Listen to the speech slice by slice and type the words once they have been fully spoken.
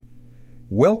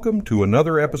Welcome to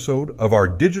another episode of our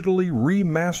digitally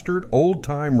remastered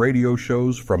old-time radio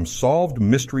shows from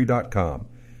SolvedMystery.com.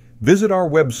 Visit our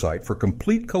website for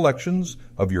complete collections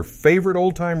of your favorite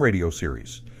old-time radio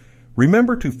series.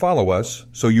 Remember to follow us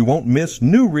so you won't miss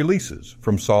new releases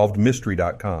from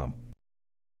SolvedMystery.com.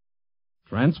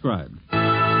 Transcribed.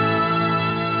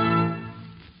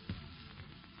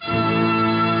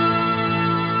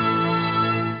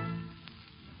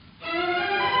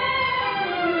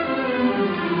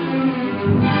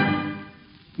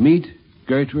 Meet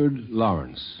Gertrude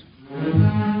Lawrence.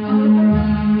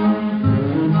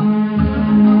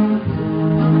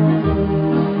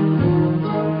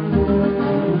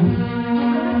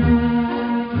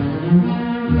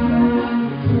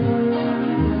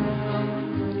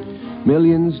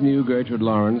 Millions knew Gertrude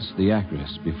Lawrence, the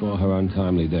actress, before her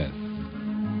untimely death.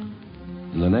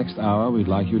 In the next hour, we'd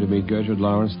like you to meet Gertrude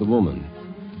Lawrence, the woman,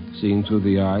 seen through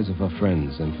the eyes of her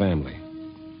friends and family.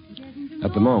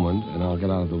 At the moment, and I'll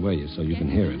get out of the way so you can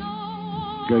hear it,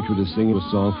 Gertrude is singing a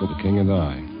song for the King and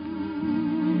I.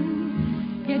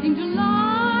 Getting to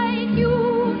like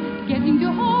you, getting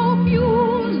to hope you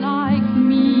like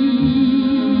me,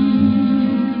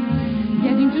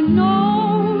 getting to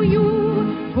know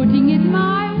you, putting it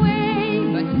my way,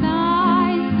 but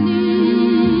nicely.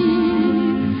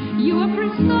 You are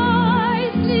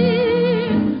precisely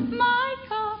my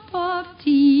cup of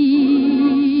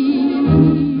tea.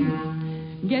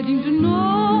 Getting to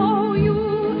know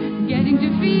you, getting to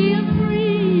feel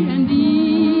free and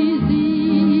easy.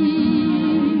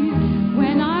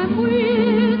 When I'm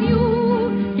with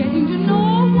you, getting to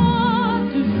know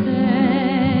what to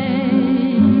say.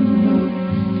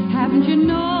 Haven't you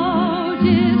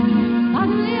noticed,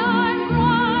 suddenly I'm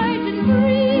bright and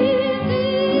breezy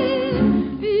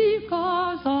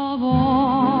because of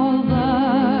all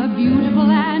the beautiful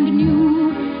and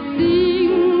new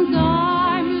things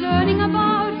I'm learning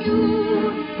about you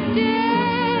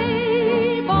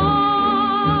day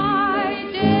by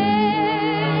day.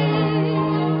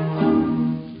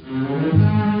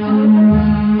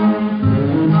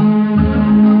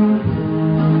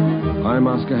 I'm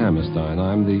Oscar Hammerstein.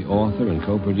 I'm the author and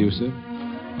co-producer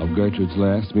of Gertrude's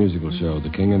last musical show, The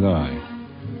King and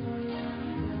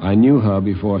I knew her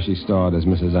before she starred as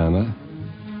Mrs. Anna,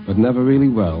 but never really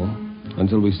well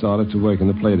until we started to work in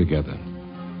the play together.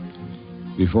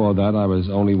 Before that, I was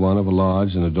only one of a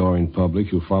large and adoring public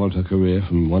who followed her career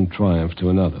from one triumph to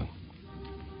another.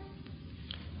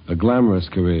 A glamorous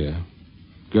career,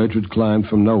 Gertrude climbed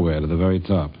from nowhere to the very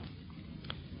top.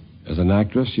 As an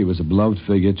actress, she was a beloved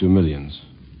figure to millions.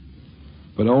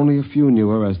 But only a few knew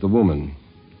her as the woman.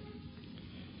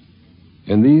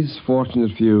 In these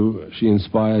fortunate few, she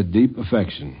inspired deep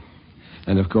affection.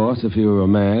 And of course, if you were a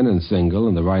man and single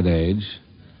and the right age,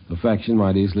 affection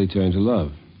might easily turn to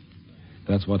love.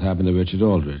 That's what happened to Richard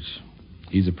Aldrich.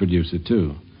 He's a producer,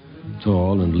 too.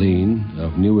 Tall and lean,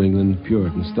 of New England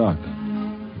Puritan stock.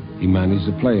 He managed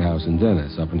a playhouse in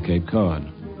Dennis, up in Cape Cod.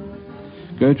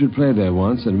 Gertrude played there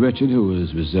once, and Richard, who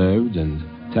was reserved and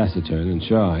taciturn and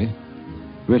shy,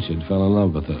 Richard fell in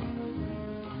love with her.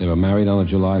 They were married on a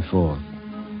July 4th,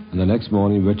 and the next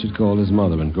morning Richard called his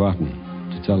mother in Groton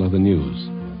to tell her the news.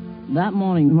 That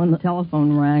morning when the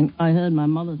telephone rang, I heard my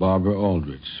mother... Barbara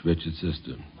Aldrich, Richard's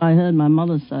sister. I heard my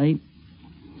mother say,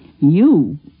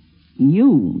 You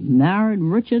married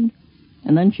Richard?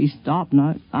 And then she stopped,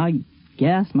 and I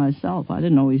gasped myself. I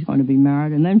didn't know he was going to be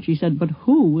married. And then she said, But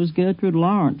who was Gertrude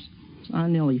Lawrence? I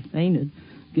nearly fainted.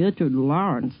 Gertrude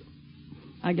Lawrence.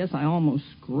 I guess I almost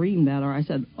screamed at her. I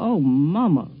said, Oh,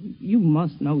 Mama, you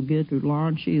must know Gertrude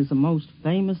Lawrence. She is the most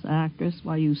famous actress.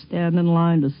 Why, you stand in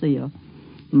line to see her.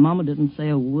 Mama didn't say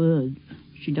a word.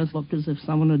 She just looked as if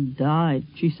someone had died.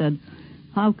 She said,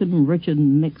 How can Richard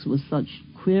mix with such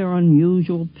queer,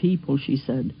 unusual people, she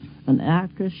said. An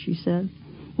actress, she said.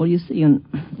 Well, you see, and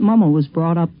Mama was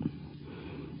brought up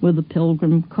with the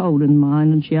Pilgrim Code in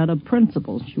mind, and she had her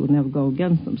principles. She would never go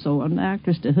against them. So an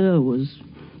actress to her was,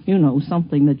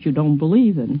 something that you don't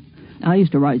believe in. I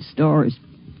used to write stories.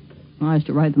 I used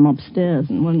to write them upstairs,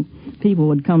 and when people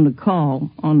would come to call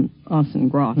on us in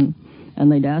Groton,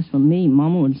 and they'd ask for me,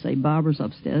 Mama would say, Barbara's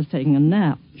upstairs taking a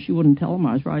nap. She wouldn't tell them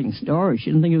I was writing stories.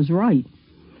 She didn't think it was right.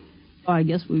 I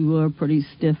guess we were a pretty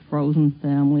stiff, frozen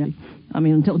family.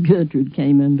 Until Gertrude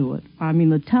came into it.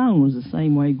 The town was the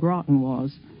same way Groton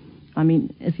was.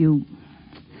 If you'd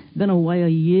been away a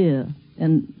year,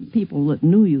 and people that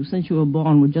knew you since you were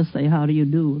born would just say, How do you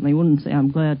do? And they wouldn't say, I'm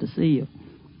glad to see you.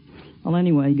 Well,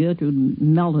 anyway, Gertrude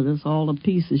melted us all to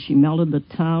pieces. She melted the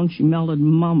town. She melted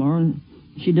Mama, and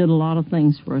she did a lot of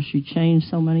things for us. She changed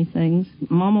so many things.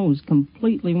 Mama was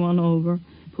completely won over.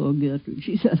 poor Gertrude.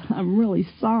 She said, I'm really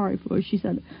sorry for her. She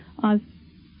said, I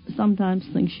sometimes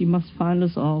think she must find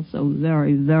us all so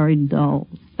very, very dull.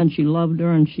 And she loved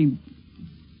her, and she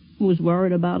was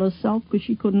worried about herself because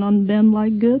she couldn't unbend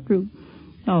like Gertrude.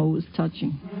 Oh, it was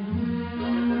touching.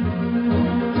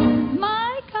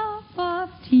 My cup of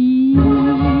tea.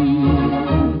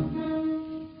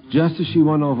 Just as she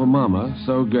won over Mama,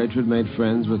 so Gertrude made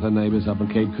friends with her neighbors up in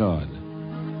Cape Cod.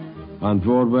 On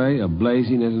Broadway, a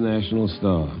blazing international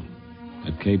star.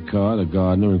 At Cape Cod, a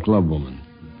gardener and clubwoman.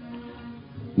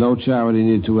 No charity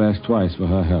needed to ask twice for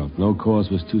her help. No cause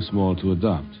was too small to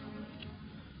adopt.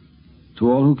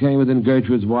 To all who came within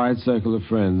Gertrude's wide circle of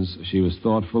friends, she was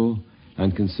thoughtful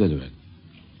and considerate.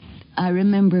 I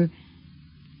remember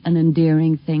an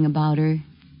endearing thing about her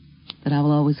that I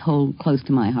will always hold close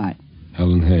to my heart.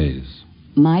 Helen Hayes.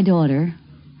 My daughter,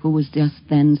 who was just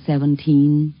then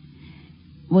 17,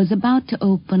 was about to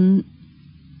open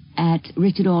at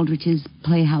Richard Aldrich's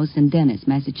Playhouse in Dennis,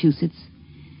 Massachusetts,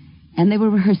 and they were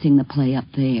rehearsing the play up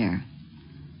there.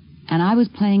 And I was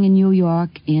playing in New York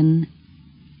in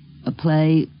a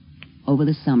play over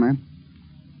the summer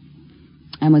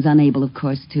and was unable, of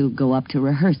course, to go up to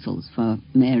rehearsals for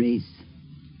Mary's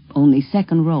only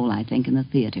second role, I think, in the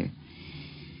theater.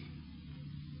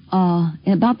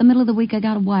 In about the middle of the week, I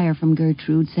got a wire from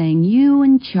Gertrude saying, you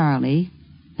and Charlie,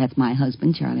 that's my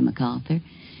husband, Charlie MacArthur,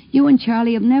 you and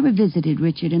Charlie have never visited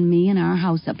Richard and me in our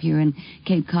house up here in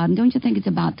Cape Cod, and don't you think it's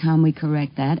about time we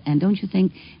correct that? And don't you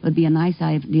think it would be a nice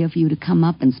idea for you to come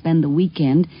up and spend the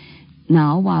weekend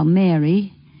now while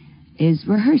Mary is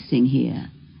rehearsing here?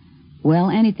 Well,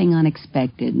 anything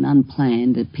unexpected and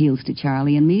unplanned appeals to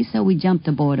Charlie and me, so we jumped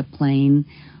aboard a plane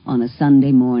on a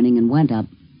Sunday morning and went up.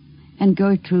 And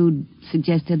Gertrude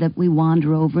suggested that we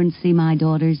wander over and see my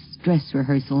daughter's dress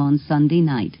rehearsal on Sunday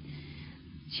night.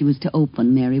 She was to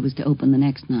open, Mary was to open the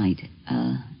next night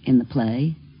in the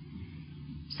play.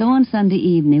 So on Sunday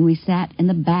evening, we sat in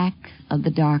the back of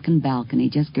the darkened balcony,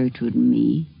 just Gertrude and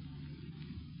me.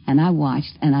 And I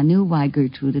watched, and I knew why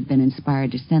Gertrude had been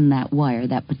inspired to send that wire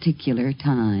that particular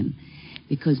time,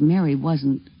 because Mary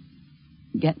wasn't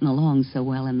getting along so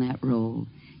well in that role.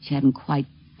 She hadn't quite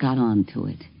got on to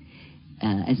it.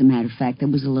 As a matter of fact, there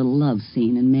was a little love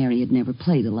scene, and Mary had never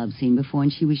played a love scene before,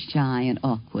 and she was shy and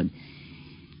awkward.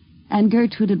 And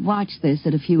Gertrude had watched this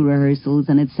at a few rehearsals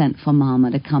and had sent for Mama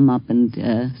to come up and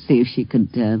see if she could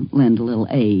lend a little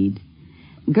aid.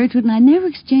 Gertrude and I never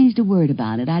exchanged a word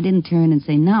about it. I didn't turn and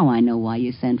say, now I know why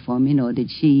you sent for me, nor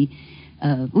did she.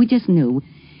 We just knew.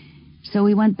 So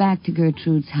we went back to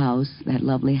Gertrude's house, that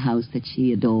lovely house that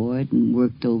she adored and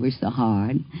worked over so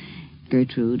hard,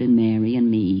 Gertrude and Mary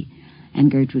and me. And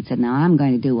Gertrude said, now I'm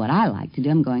going to do what I like to do.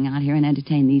 I'm going out here and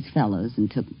entertain these fellows, and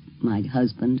took my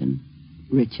husband and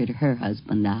Richard, her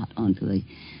husband, out onto the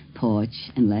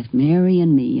porch and left Mary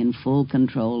and me in full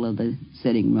control of the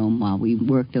sitting room while we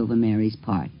worked over Mary's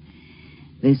part.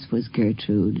 This was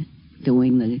Gertrude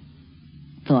doing the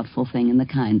thoughtful thing and the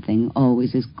kind thing,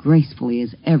 always as gracefully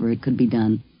as ever it could be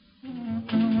done.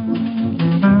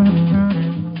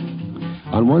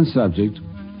 On one subject,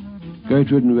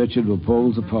 Gertrude and Richard were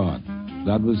poles apart.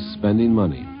 That was spending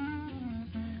money.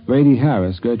 Grady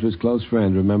Harris, Gertrude's close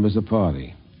friend, remembers a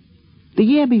party. The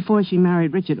year before she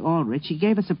married Richard Aldrich, she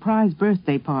gave a surprise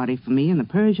birthday party for me in the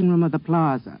Persian room of the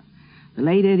Plaza. The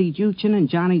late Eddie Juchin and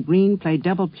Johnny Green played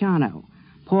double piano.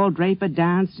 Paul Draper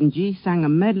danced, and G sang a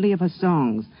medley of her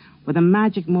songs with a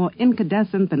magic more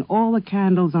incandescent than all the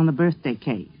candles on the birthday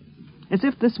cake. As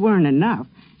if this weren't enough,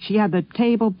 she had the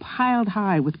table piled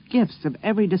high with gifts of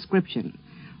every description.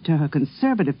 To her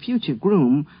conservative future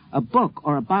groom, a book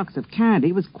or a box of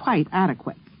candy was quite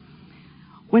adequate.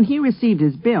 When he received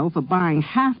his bill for buying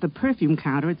half the perfume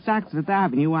counter at Saks Fifth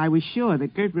Avenue, I was sure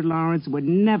that Gertrude Lawrence would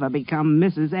never become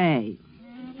Mrs. A.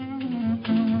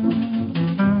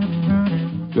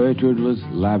 Gertrude was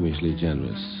lavishly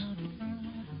generous.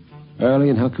 Early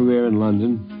in her career in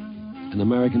London, an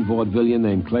American vaudevillian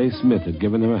named Clay Smith had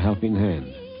given her a helping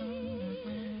hand.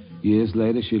 Years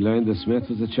later, she learned that Smith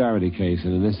was a charity case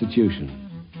in an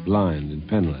institution, blind and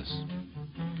penniless.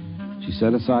 She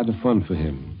set aside a fund for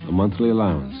him, a monthly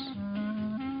allowance,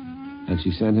 and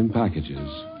she sent him packages.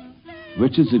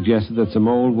 Richard suggested that some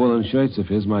old woolen shirts of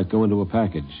his might go into a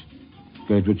package.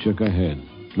 Gertrude shook her head.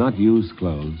 Not used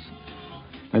clothes,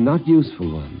 and not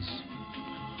useful ones.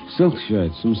 Silk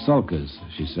shirts from sulkers,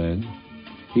 she said.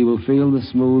 He will feel the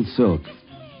smooth silk,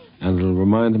 and it'll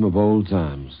remind him of old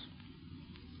times.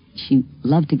 She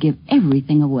loved to give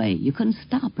everything away. You couldn't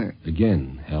stop her.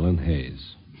 Again, Helen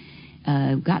Hayes.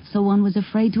 Got so one was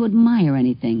afraid to admire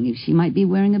anything. If she might be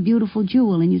wearing a beautiful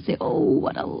jewel, and you'd say, oh,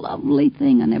 what a lovely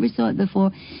thing. I never saw it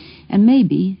before. And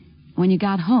maybe when you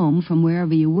got home from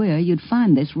wherever you were, you'd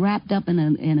find this wrapped up in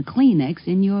a Kleenex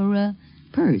in your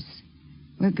purse,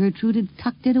 where Gertrude had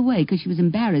tucked it away because she was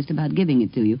embarrassed about giving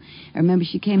it to you. I remember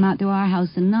she came out to our house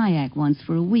in Nyack once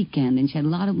for a weekend, and she had a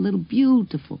lot of little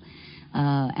beautiful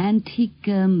antique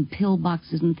pill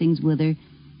boxes and things with her.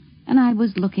 And I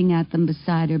was looking at them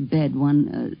beside her bed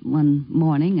one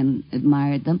morning and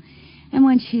admired them. And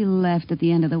when she left at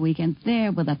the end of the weekend,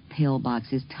 there were the pill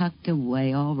boxes tucked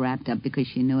away, all wrapped up, because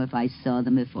she knew if I saw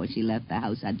them before she left the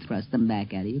house, I'd thrust them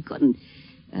back at her. You couldn't,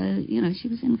 she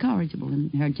was incorrigible in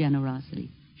her generosity.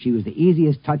 She was the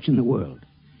easiest touch in the world.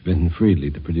 Benton Friedley,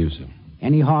 the producer.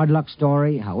 Any hard luck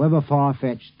story, however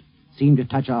far-fetched, seemed to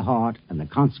touch her heart, and the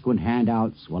consequent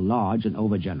handouts were large and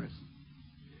overgenerous.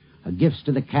 Her gifts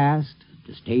to the cast,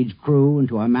 to stage crew, and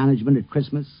to our management at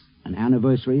Christmas and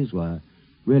anniversaries were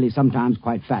really sometimes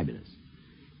quite fabulous.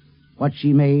 What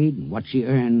she made and what she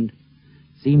earned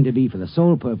seemed to be for the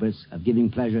sole purpose of giving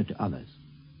pleasure to others.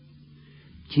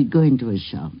 She'd go into a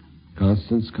shop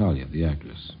Constance Collier, the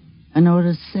actress. and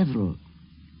order several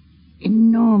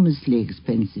enormously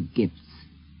expensive gifts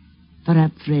for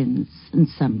her friends and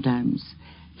sometimes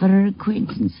for her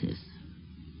acquaintances.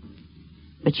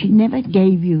 But she never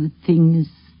gave you things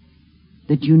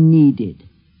that you needed.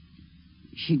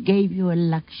 She gave you a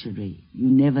luxury you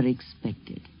never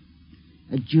expected.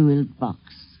 A jeweled box,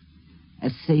 a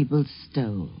sable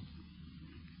stole.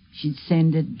 She'd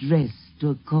send a dress to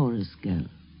a chorus girl.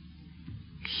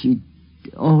 She'd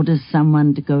order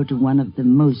someone to go to one of the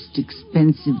most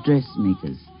expensive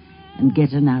dressmakers and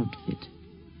get an outfit.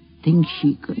 Things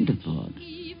she couldn't afford.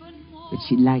 But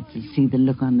she liked to see the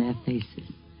look on their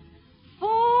faces.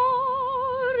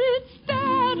 For it's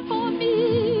bad for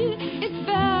me, it's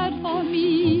bad for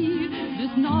me.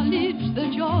 This knowledge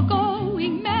that you're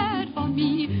going mad for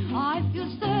me. I feel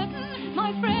certain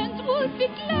my friends would be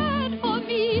glad for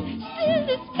me. Still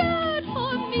it's bad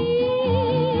for me.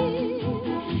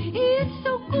 It's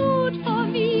so good for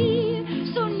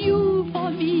me, so new for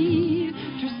me,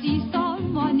 to see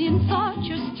someone in such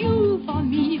a stew for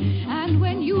me. And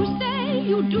when you say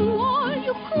you do all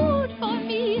you could for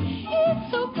me,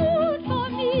 it's so good for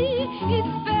me,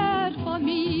 it's bad for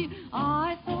me.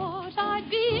 I thought I'd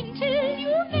been till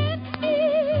you met me,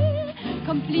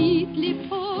 completely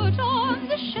put on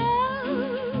the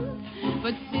shelf.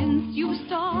 But since you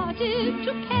started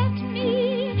to pet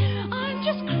me, I'm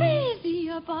just crazy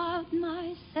about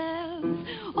myself.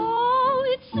 Oh,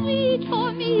 it's sweet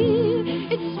for me,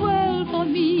 it's swell for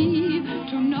me,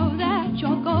 to know that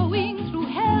you're going through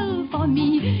hell for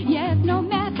me. Yet no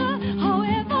matter,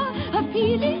 however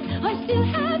appealing, I still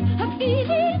have a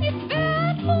feeling it's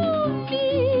bad for me.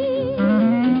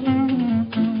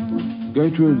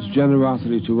 Gertrude's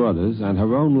generosity to others and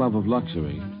her own love of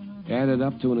luxury added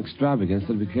up to an extravagance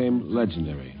that became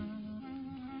legendary.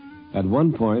 At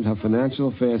one point, her financial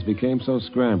affairs became so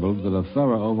scrambled that a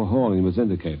thorough overhauling was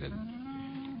indicated.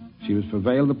 She was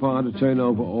prevailed upon to turn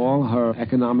over all her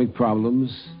economic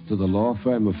problems to the law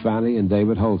firm of Fanny and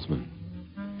David Holtzman.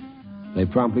 They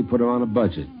promptly put her on a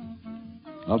budget.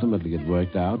 Ultimately, it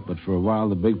worked out, but for a while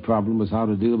the big problem was how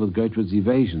to deal with Gertrude's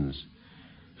evasions.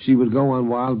 She would go on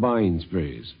wild buying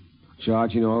sprees,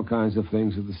 charging all kinds of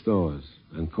things at the stores,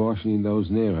 and cautioning those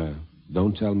near her,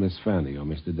 don't tell Miss Fanny or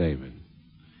Mr. David.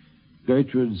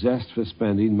 Gertrude's zest for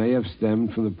spending may have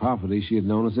stemmed from the poverty she had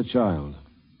known as a child.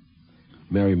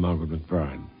 Mary Margaret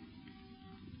McBride.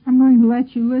 I'm going to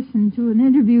let you listen to an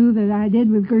interview that I did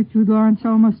with Gertrude Lawrence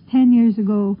almost 10 years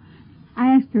ago.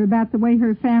 I asked her about the way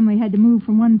her family had to move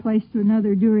from one place to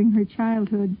another during her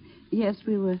childhood. Yes,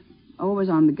 we were always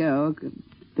on the go,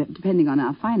 depending on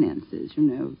our finances, you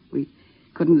know. We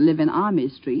couldn't live in Army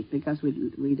Street because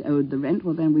we'd owed the rent.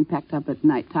 Well, then we packed up at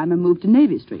night time and moved to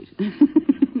Navy Street,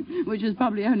 which was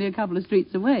probably only a couple of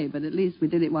streets away, but at least we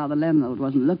did it while the landlord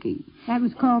wasn't looking. That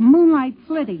was called moonlight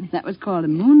flitting. That was called a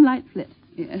moonlight flit,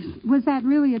 yes. Was that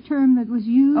really a term that was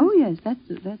used? Oh, yes, that's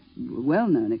a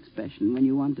well-known expression. When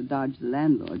you want to dodge the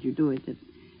landlord, you do it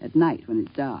at night when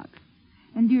it's dark.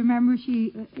 And do you remember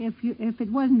if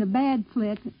it wasn't a bad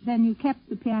flit, then you kept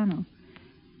the piano?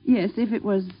 Yes, if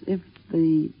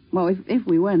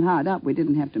we weren't hard up, we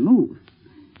didn't have to move.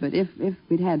 But if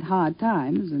we'd had hard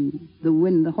times and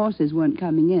the horses weren't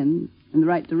coming in the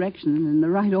right direction and in the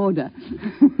right order,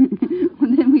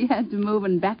 then we had to move,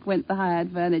 and back went the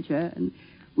hired furniture, and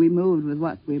we moved with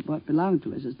what belonged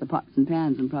to us, as the pots and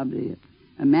pans and probably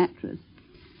a mattress.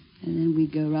 And then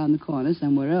we'd go around the corner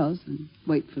somewhere else and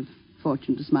wait for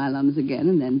fortune to smile on us again,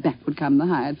 and then back would come the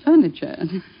hired furniture.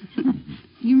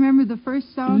 You remember the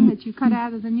first song that you cut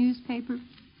out of the newspaper?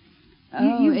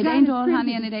 Oh, it ain't all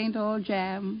honey and it ain't all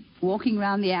jam. Walking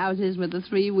round the houses with a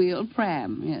three-wheeled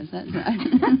pram. Yes, that's right.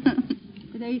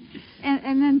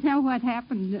 And then tell what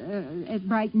happened at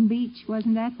Brighton Beach.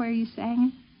 Wasn't that where you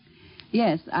sang it?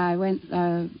 Yes, I went,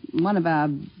 one of our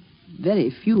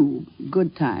very few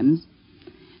good times,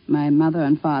 my mother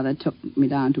and father took me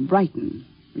down to Brighton,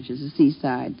 which is a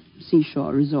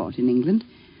seashore resort in England.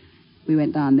 We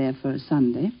went down there for a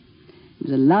Sunday. It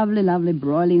was a lovely, lovely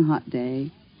broiling hot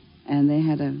day, and they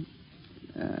had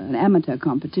an amateur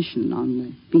competition on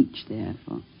the beach there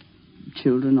for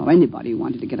children or anybody who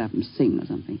wanted to get up and sing or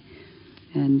something.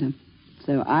 And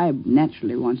so I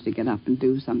naturally wanted to get up and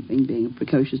do something, being a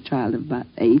precocious child of about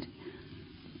 8.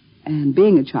 And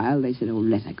being a child, they said, oh,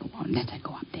 let her go on, let her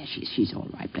go up there. She's all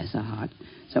right, bless her heart.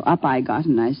 So up I got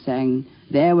and I sang,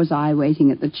 there was I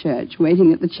waiting at the church,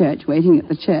 waiting at the church, waiting at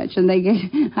the church. And I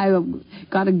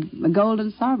got a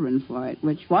golden sovereign for it,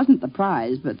 which wasn't the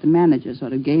prize, but the manager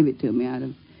sort of gave it to me out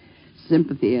of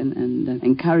sympathy and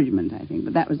encouragement, I think.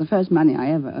 But that was the first money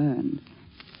I ever earned.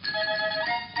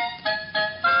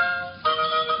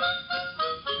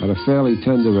 At a fairly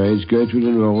tender age, Gertrude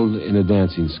enrolled in a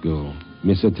dancing school,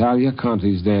 Miss Italia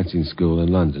Conti's dancing school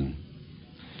in London.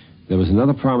 There was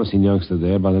another promising youngster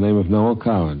there by the name of Noel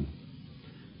Coward.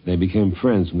 They became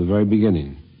friends from the very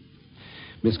beginning.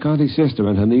 Miss Conti's sister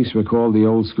and her niece recalled the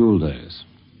old school days.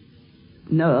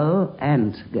 Noel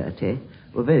and Gertie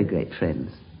were very great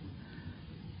friends.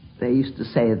 They used to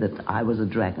say that I was a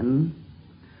dragon.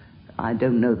 I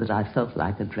don't know that I felt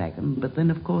like a dragon, but then,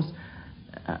 of course,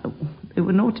 they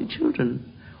were naughty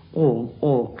children.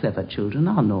 All clever children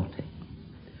are naughty.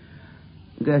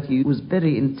 Gertie was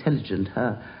very intelligent.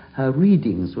 Her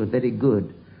readings were very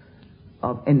good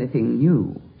of anything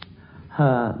new.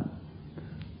 Her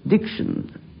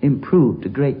diction improved a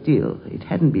great deal. It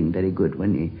hadn't been very good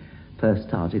when he first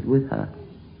started with her.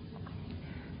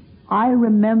 I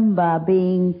remember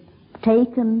being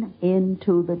taken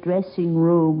into the dressing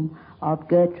room of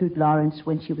Gertrude Lawrence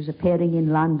when she was appearing in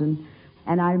London,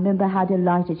 and I remember how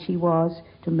delighted she was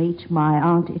to meet my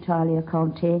Aunt Italia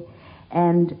Conti,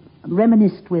 and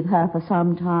reminisced with her for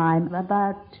some time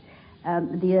about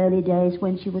the early days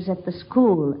when she was at the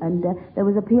school, and there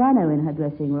was a piano in her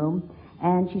dressing room,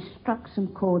 and she struck some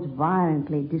chords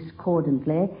violently,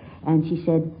 discordantly, and she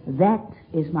said, that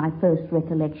is my first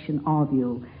recollection of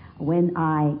you. When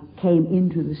I came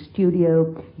into the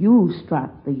studio, you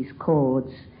struck these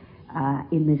chords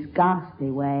in this ghastly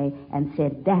way and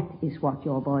said, that is what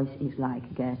your voice is like,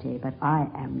 Gertie, but I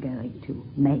am going to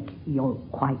make you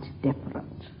quite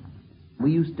different.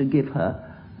 We used to give her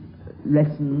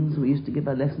lessons. We used to give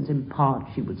her lessons in parts.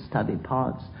 She would study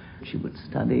parts. She would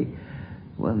study,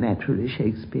 well, naturally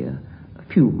Shakespeare,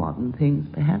 a few modern things,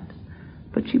 perhaps.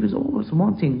 But she was always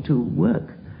wanting to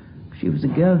work. She was a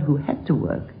girl who had to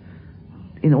work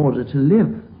in order to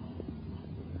live.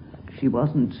 She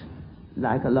wasn't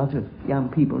like a lot of young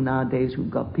people nowadays who've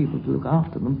got people to look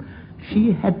after them.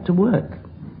 She had to work.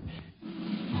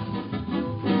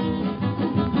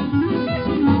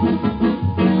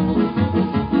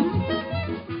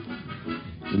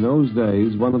 In those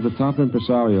days, one of the top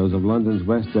impresarios of London's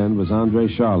West End was Andre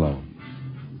Charlot.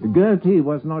 Gertie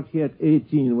was not yet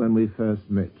 18 when we first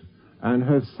met, and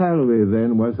her salary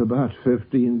then was about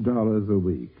 $15 a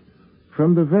week.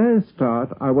 From the very start,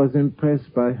 I was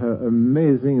impressed by her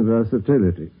amazing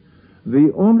versatility.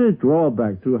 The only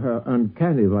drawback to her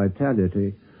uncanny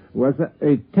vitality was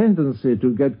a tendency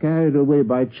to get carried away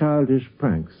by childish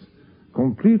pranks,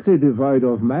 completely devoid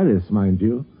of malice, mind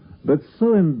you, but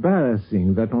so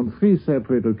embarrassing that on 3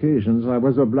 separate occasions I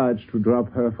was obliged to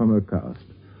drop her from a cast.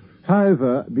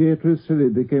 However, Beatrice Silly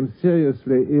became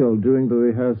seriously ill during the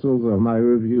rehearsals of my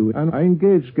review, and I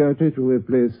engaged Gertie to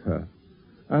replace her,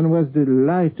 and was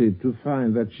delighted to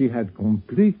find that she had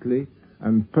completely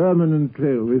and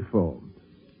permanently reformed.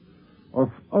 Of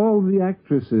all the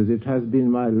actresses it has been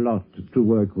my lot to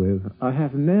work with, I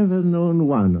have never known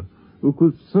one who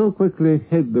could so quickly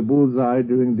hit the bullseye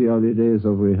during the early days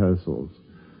of rehearsals.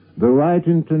 The right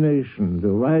intonation,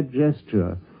 the right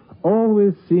gesture,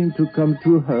 always seemed to come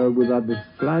to her without the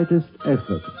slightest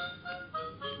effort.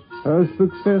 Her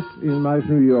success in my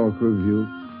New York review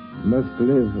must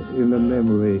live in the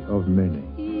memory of many.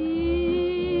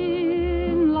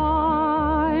 In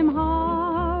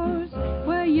Limehouse,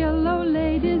 where yellow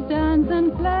ladies dance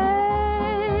and play.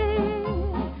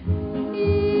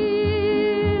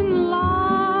 In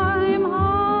Limehouse,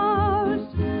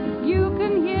 you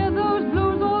can hear those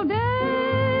blues all day,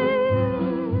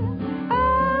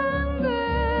 and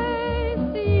they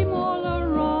seem all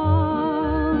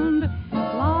around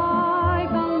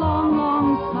like a long,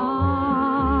 long sigh.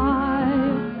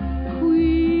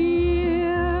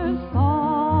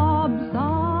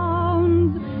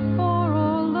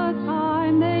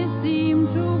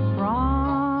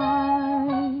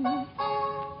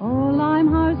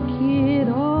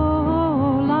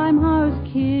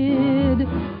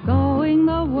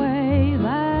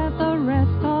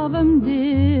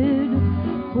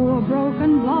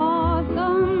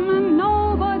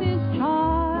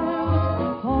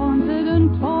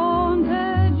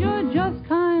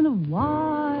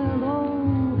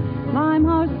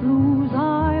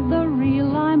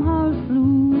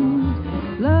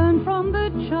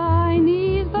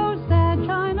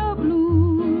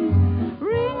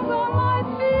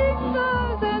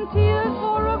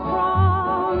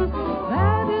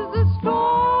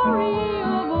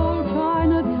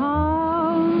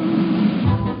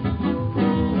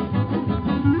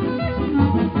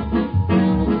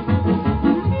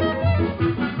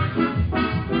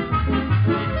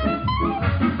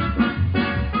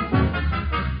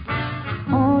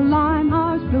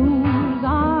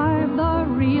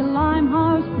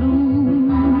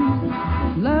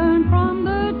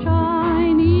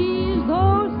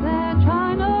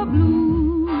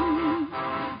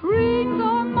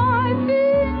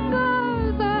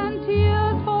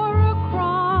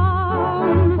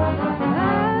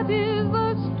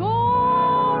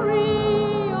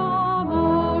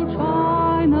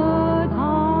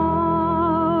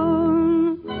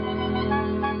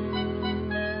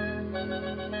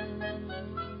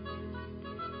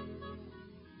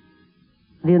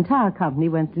 the entire company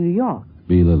went to New York.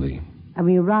 B. Lilly. And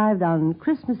we arrived on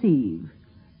Christmas Eve.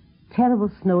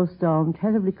 Terrible snowstorm,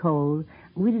 terribly cold.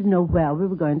 We didn't know where we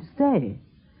were going to stay.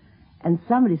 And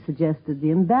somebody suggested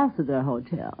the Ambassador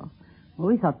Hotel. Well,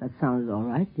 we thought that sounded all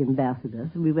right, the Ambassador.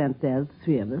 So we went there, the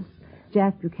three of us,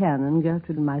 Jack Buchanan,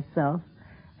 Gertrude, and myself.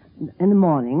 In the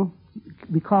morning,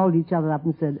 we called each other up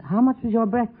and said, how much was your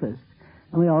breakfast?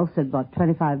 And we all said about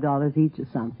 $25 each or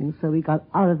something. So we got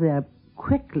out of there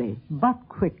quickly, but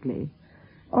quickly.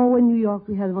 Oh, in New York,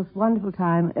 we had the most wonderful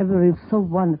time. Everybody was so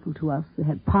wonderful to us. We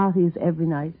had parties every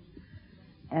night.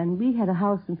 And we had a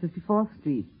house in 54th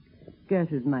Street,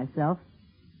 Gertrude and myself.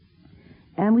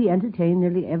 And we entertained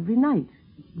nearly every night.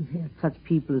 We had such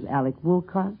people as Alec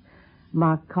Woolcott,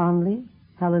 Mark Conley,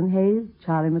 Helen Hayes,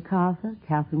 Charlie MacArthur,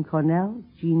 Catherine Cornell,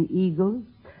 Jean Eagles,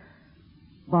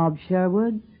 Bob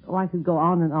Sherwood. Oh, I could go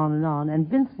on and on and on. And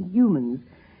Vincent Humans,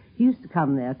 he used to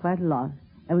come there quite a lot.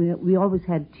 And we always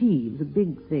had tea. It was a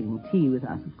big thing, tea with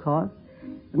us, of course.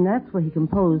 And that's where he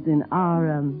composed in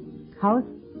our house,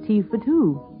 Tea for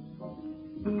Two.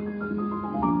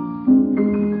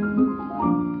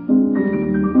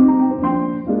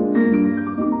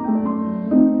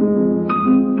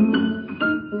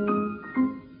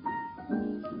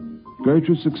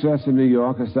 Gertrude's success in New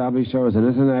York established her as an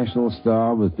international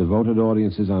star with devoted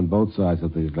audiences on both sides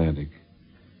of the Atlantic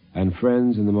and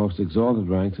friends in the most exalted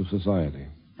ranks of society.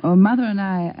 Oh, Mother and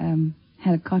I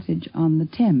had a cottage on the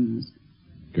Thames.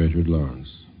 Gertrude Lawrence.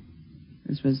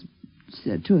 This was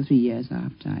 2 or 3 years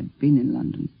after I'd been in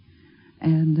London.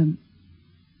 And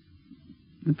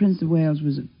the Prince of Wales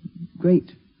was a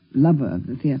great lover of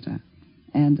the theatre.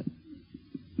 And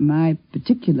my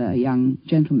particular young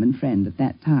gentleman friend at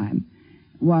that time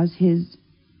was his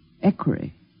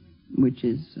equerry, which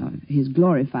is his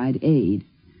glorified aide.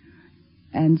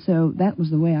 And so that was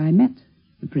the way I met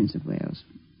the Prince of Wales.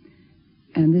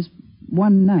 And this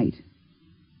one night,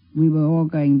 we were all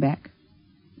going back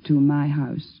to my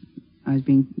house. I was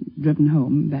being driven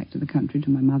home back to the country to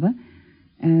my mother,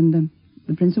 and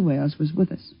the Prince of Wales was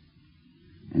with us.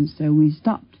 And so we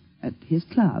stopped at his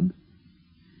club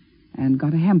and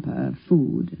got a hamper of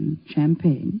food and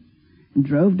champagne and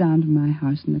drove down to my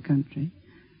house in the country,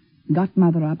 got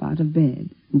Mother up out of bed,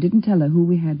 and didn't tell her who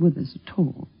we had with us at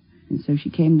all. And so she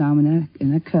came down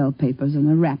in her curl papers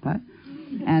and a wrapper,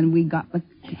 and we got the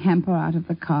hamper out of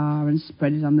the car and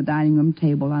spread it on the dining room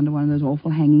table under one of those awful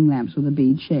hanging lamps with a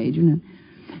bead shade, you know.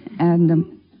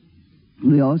 And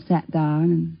we all sat down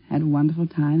and had a wonderful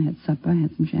time, had supper,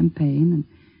 had some champagne, and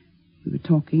we were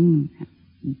talking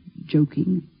and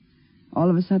joking. All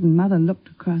of a sudden, Mother looked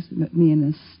across at me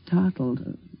and a startled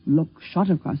look shot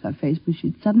across her face, because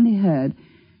she'd suddenly heard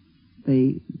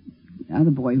the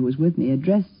other boy who was with me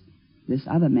address this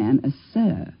other man as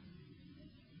Sir.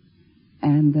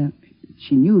 And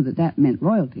she knew that that meant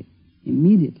royalty.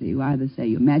 Immediately, you either say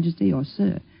Your Majesty or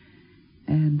Sir.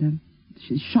 And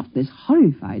she shot this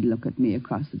horrified look at me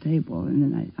across the table, and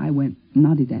then I went,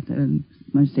 nodded at her, and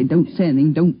I say, don't say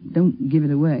anything, don't give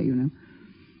it away, you know.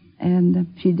 And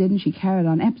she did, and she carried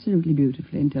on absolutely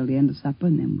beautifully until the end of supper,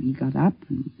 and then we got up,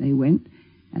 and they went,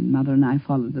 and Mother and I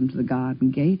followed them to the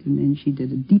garden gate, and then she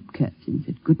did a deep curtsy and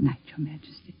said, "Good night, Your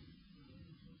Majesty."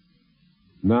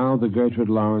 Now the Gertrude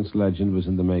Lawrence legend was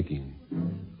in the making.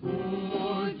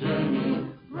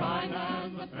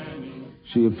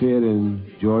 She appeared in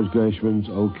George Gershwin's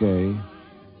OK,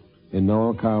 in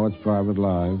Noel Cowart's Private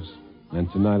Lives,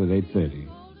 and tonight at 8:30,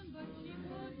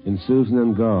 in Susan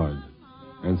and God,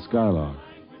 and Skylark.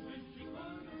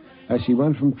 As she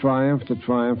went from triumph to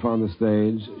triumph on the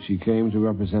stage, she came to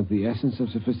represent the essence of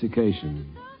sophistication.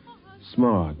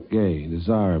 Smart, gay,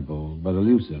 desirable, but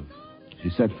elusive. She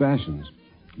set fashions,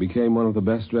 became one of the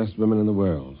best-dressed women in the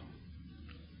world.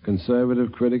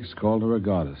 Conservative critics called her a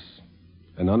goddess,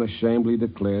 and unashamedly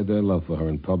declared their love for her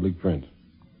in public print.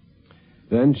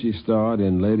 Then she starred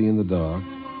in Lady in the Dark,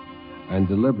 and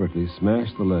deliberately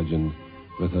smashed the legend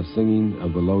with her singing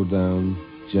of the low-down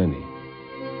Jenny.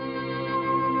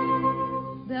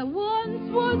 There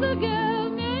once was a girl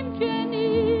named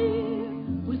Jenny,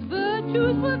 whose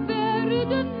virtues were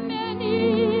varied and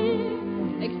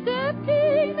many,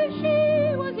 excepting that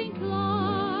she was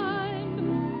inclined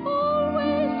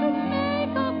always to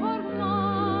make up her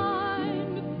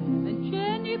mind. And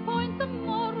Jenny points a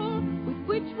moral with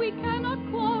which we cannot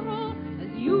quarrel, as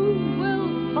you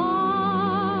will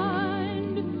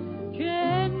find.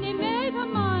 Jenny made her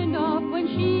mind up when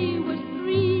she was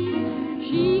 3.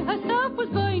 She herself was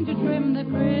going to trim the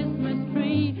Christmas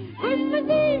tree. Christmas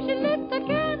Eve she lit the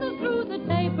candles, threw the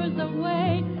tapers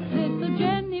away. Little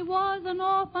Jenny was an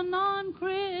orphan on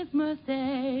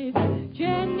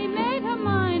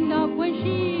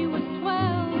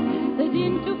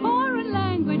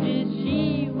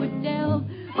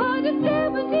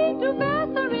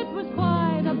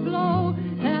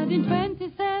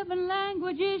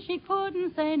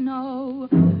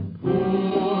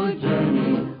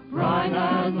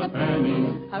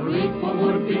Her equal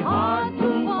would be hard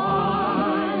to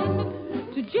find.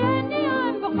 To Jenny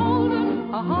I'm beholden,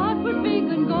 her heart was big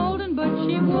and golden, but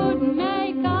she wouldn't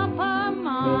make up her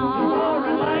mind.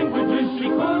 Foreign languages she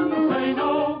couldn't say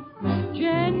no.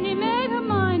 Jenny made her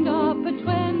mind up at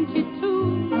 22.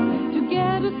 To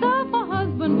get herself a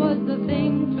husband was the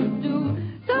thing to do.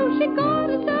 So she got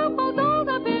herself all dolled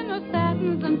up in her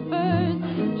satins and furs.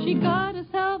 She got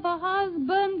herself a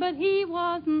husband, but he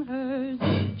wasn't hers.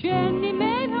 Jenny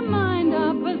made her mind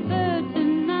up at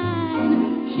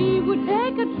 39. She would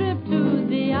take a trip to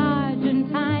the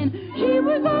Argentine. She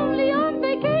was only on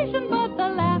vacation, but the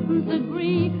Latins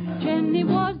agree. Jenny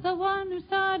was the one who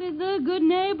started the good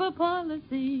neighbor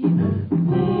policy.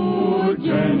 Poor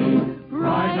Jenny,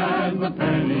 bright as a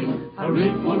penny, her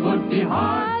equal would be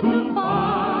hard to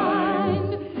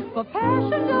find. For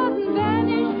passion doesn't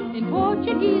vanish in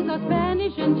Portuguese or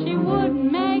Spanish, and she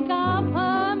wouldn't make up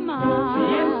her mind.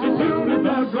 She instituted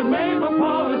the good neighbor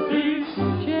policy.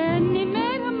 Jenny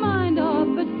made her mind up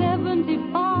at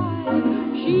 75.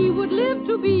 She would live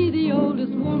to be the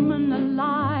oldest woman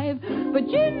alive. But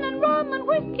gin and rum and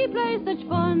whiskey play such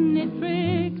funny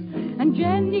tricks, and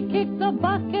Jenny kicked the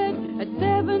bucket at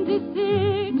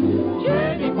 76.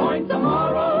 Jenny points a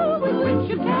moral with which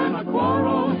you cannot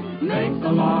quarrel, makes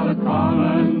a lot of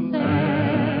common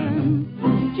sense.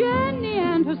 Jenny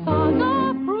and her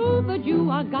saga prove that you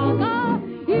are gaga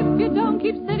if you don't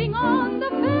keep sitting on the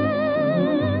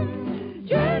fence.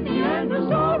 Jenny and her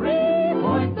story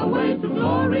point the way to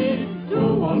glory to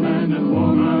all men and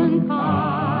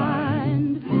womankind.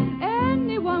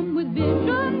 Anyone with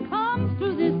vision comes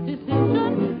to this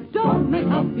decision. Don't make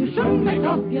up, you shouldn't make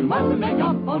up, you mustn't make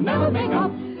up, or never make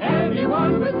up.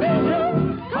 Anyone with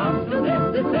vision comes to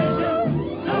this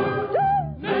decision. Don't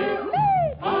make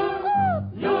up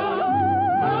your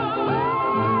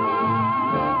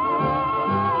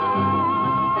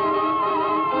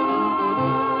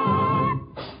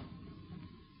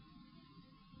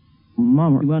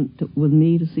Mama went with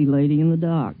me to see Lady in the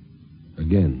Dark.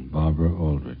 Again, Barbara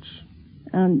Aldrich.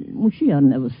 And she had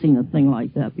never seen a thing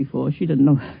like that before. She didn't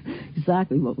know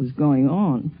exactly what was going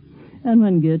on. And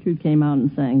when Gertrude came out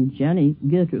and sang Jenny,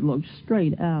 Gertrude looked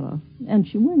straight at her, and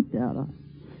she winked at her.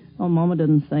 Oh, Mama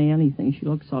didn't say anything. She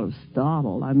looked sort of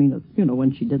startled. I mean,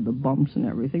 when she did the bumps and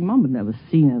everything. Mama had never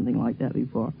seen anything like that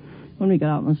before. When we got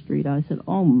out in the street, I said,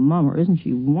 "Oh, Mama, isn't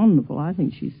she wonderful? I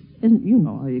think she's, you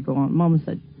know how you go on." Mama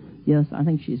said, "Yes, I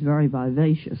think she's very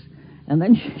vivacious." And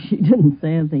then she didn't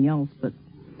say anything else, but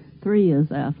 3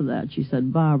 years after that, she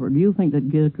said, "Barbara, do you think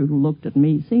that Gertrude looked at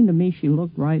me?" It seemed to me she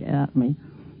looked right at me.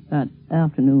 That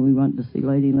afternoon, we went to see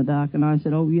Lady in the Dark, and I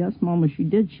said, "Oh, yes, Mama, she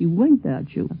did. She winked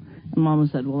at you." And Mama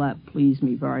said, "Well, that pleased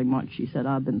me very much." She said,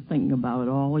 "I've been thinking about it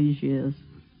all these years."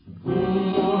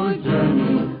 Poor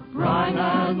Jenny, bright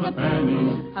as a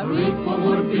penny, her equal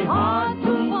would be hard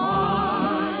to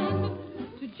find.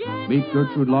 Meet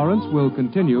Gertrude Lawrence will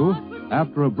continue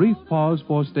after a brief pause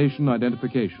for station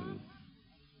identification.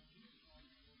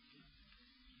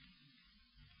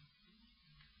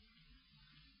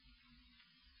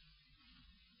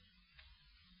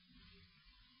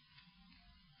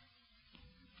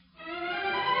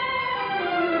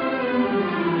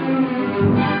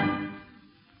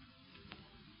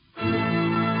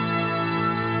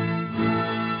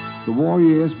 The war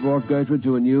years brought Gertrude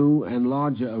to a new and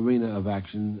larger arena of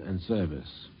action and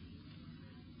service.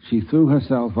 She threw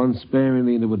herself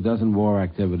unsparingly into a dozen war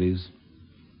activities,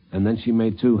 and then she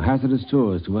made 2 hazardous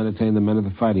tours to entertain the men of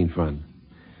the fighting front.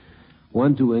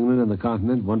 One to England and the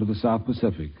continent, one to the South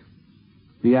Pacific.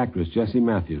 The actress, Jessie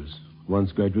Matthews,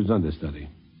 once Gertrude's understudy.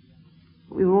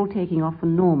 We were all taking off for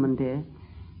Normandy,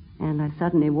 and I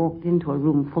suddenly walked into a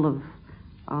room full of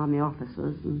army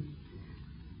officers, and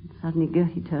suddenly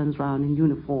Gertie turns round in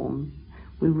uniform.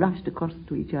 We rushed across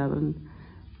to each other, and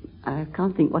I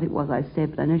can't think what it was I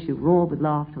said, but I know she roared with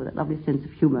laughter with that lovely sense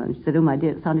of humour, and she said, "Oh, my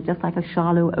dear, it sounded just like a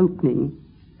Charlot opening."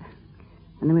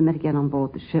 And then we met again on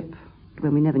board the ship,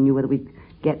 when we never knew whether we'd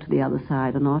get to the other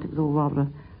side or not. It was all rather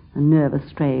a nervous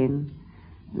strain.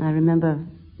 And I remember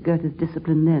Gertie's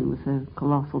discipline then was so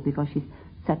colossal, because she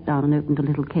sat down and opened a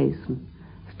little case and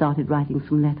started writing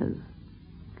some letters.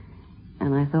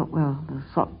 And I thought, well,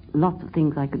 there's lots of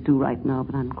things I could do right now,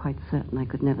 but I'm quite certain I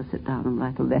could never sit down and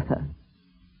write a letter.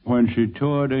 When she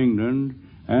toured England,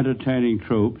 entertaining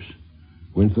troops,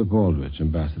 Winthrop Aldrich,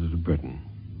 ambassador to Britain.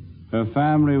 Her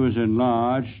family was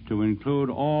enlarged to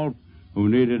include all who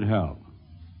needed help.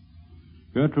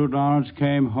 Gertrude Lawrence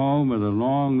came home with a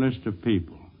long list of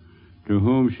people to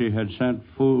whom she had sent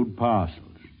food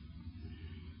parcels.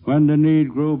 When the need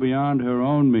grew beyond her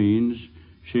own means,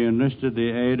 she enlisted the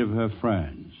aid of her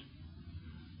friends.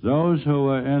 Those who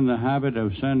were in the habit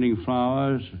of sending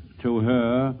flowers to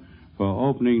her for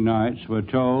opening nights were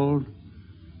told,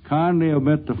 kindly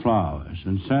omit the flowers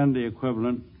and send the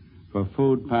equivalent for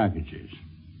food packages.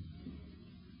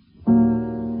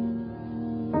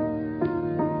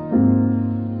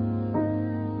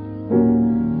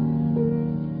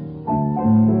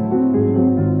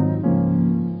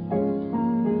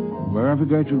 Wherever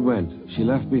Gertrude went, she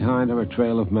left behind her a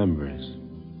trail of memories.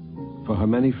 For her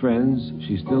many friends,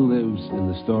 she still lives in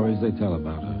the stories they tell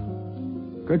about her.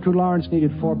 Gertrude Lawrence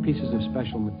needed 4 pieces of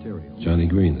special material. Johnny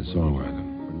Green, the songwriter.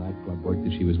 For nightclub work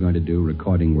that she was going to do,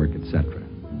 recording work, etc.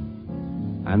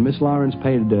 And Miss Lawrence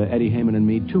paid Eddie Heyman and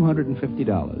me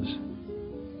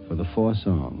 $250 for the 4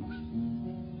 songs.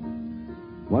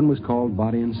 One was called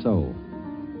Body and Soul.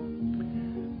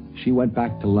 She went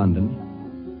back to London,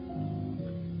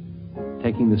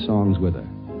 taking the songs with her.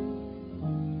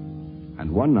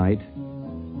 And one night,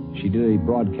 she did a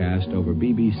broadcast over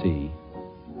BBC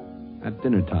at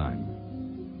dinner time.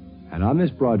 And on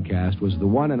this broadcast was the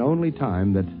one and only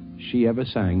time that she ever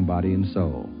sang Body and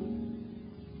Soul.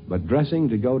 But dressing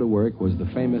to go to work was the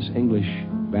famous English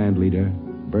band leader,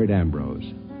 Bert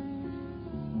Ambrose,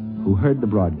 who heard the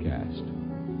broadcast,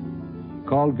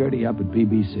 called Gertie up at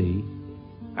BBC,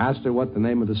 asked her what the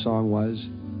name of the song was,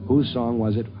 whose song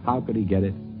was it, how could he get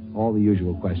it, all the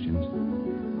usual questions.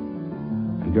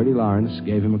 And Gertie Lawrence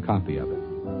gave him a copy of it.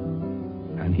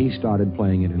 And he started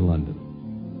playing it in London.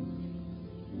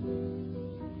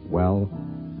 Well,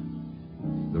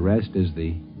 the rest is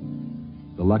the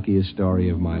luckiest story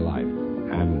of my life.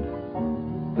 And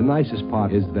the nicest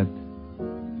part is that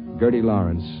Gertie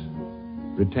Lawrence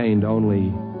retained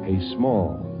only a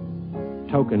small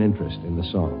token interest in the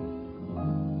song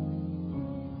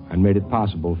and made it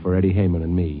possible for Eddie Heyman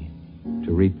and me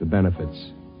to reap the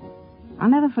benefits. I'll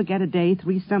never forget a day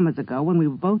 3 summers ago when we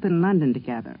were both in London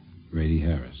together. Grady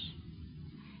Harris.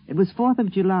 It was 4th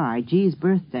of July, G's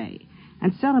birthday,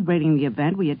 and celebrating the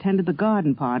event, we attended the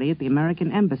garden party at the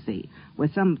American Embassy, where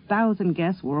some 1,000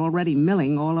 guests were already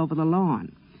milling all over the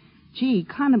lawn. G,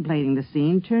 contemplating the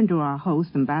scene, turned to our host,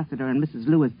 Ambassador and Mrs.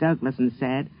 Lewis Douglas, and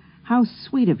said, "How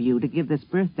sweet of you to give this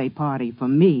birthday party for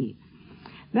me."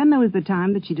 Then there was the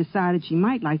time that she decided she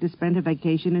might like to spend her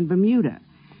vacation in Bermuda.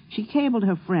 She cabled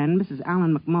her friend, Mrs.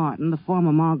 Allen McMartin, the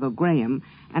former Margot Graham,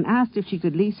 and asked if she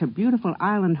could lease her beautiful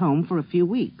island home for a few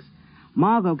weeks.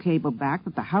 Margot cabled back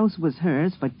that the house was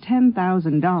hers for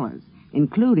 $10,000,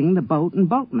 including the boat and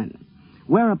boatman.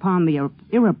 Whereupon the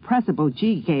irrepressible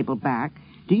G cabled back,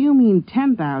 "Do you mean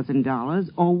 $10,000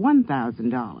 or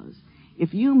 $1,000?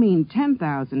 If you mean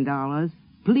 $10,000,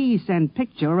 please send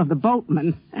picture of the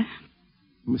boatman."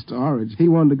 Mr. Orridge, he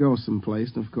wanted to go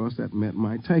someplace, and of course that meant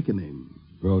my taking him.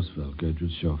 Roosevelt,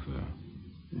 Gertrude's chauffeur.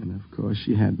 And of course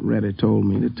she had ready told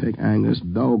me to take Angus'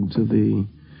 dog to the,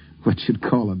 what you'd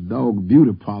call a dog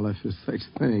beauty parlor, if there's such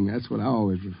thing. That's what I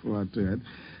always refer to it.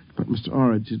 But Mr.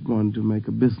 Orridge had wanted to make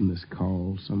a business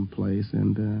call someplace,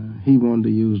 and he wanted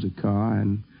to use the car,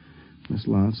 and Miss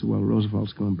Lawrence said, "Well,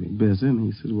 Roosevelt's going to be busy." And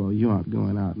he said, "Well, you aren't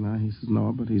going out now." He says,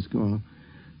 "No, but he's going to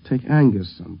take Angus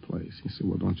someplace." He said,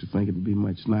 "Well, don't you think it'd be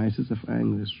much nicer if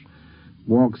Angus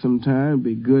walked sometime? It'd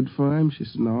be good for him?" She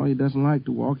said, "No, he doesn't like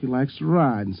to walk. He likes to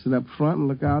ride and sit up front and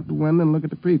look out the window and look at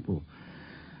the people."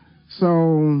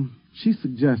 So she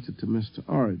suggested to Mr.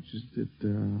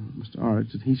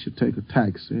 Orridge that he should take a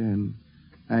taxi, and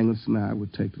Angus and I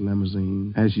would take the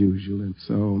limousine as usual. And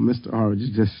so Mr.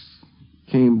 Orridge just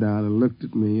came down and looked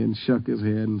at me and shook his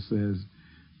head and says,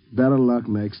 "Better luck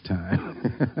next time."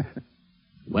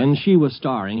 When she was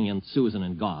starring in Susan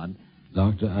and God,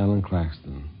 Dr. Alan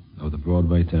Claxton of the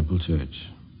Broadway Temple Church.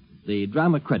 The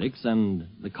drama critics and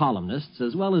the columnists,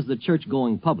 as well as the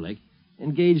church-going public,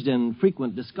 engaged in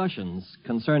frequent discussions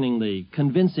concerning the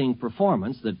convincing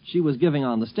performance that she was giving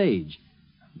on the stage.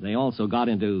 They also got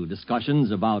into discussions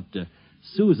about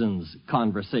Susan's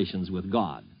conversations with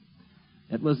God.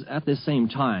 It was at this same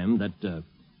time that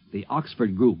the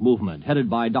Oxford Group movement, headed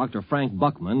by Dr. Frank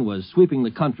Buckman, was sweeping the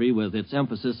country with its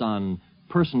emphasis on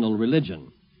personal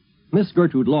religion. Miss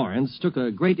Gertrude Lawrence took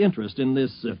a great interest in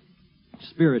this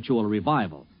spiritual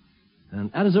revival. And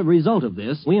as a result of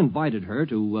this, we invited her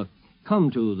to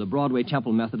come to the Broadway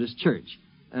Temple Methodist Church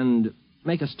and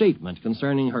make a statement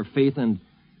concerning her faith and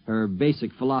her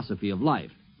basic philosophy of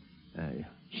life.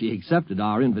 She accepted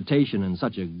our invitation in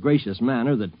such a gracious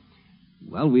manner that,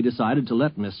 well, we decided to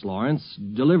let Miss Lawrence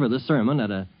deliver the sermon at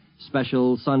a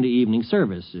special Sunday evening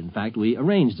service. In fact, we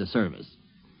arranged a service.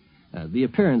 The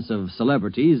appearance of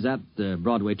celebrities at the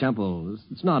Broadway Temple,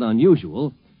 it's not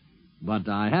unusual, but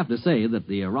I have to say that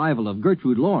the arrival of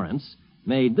Gertrude Lawrence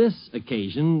made this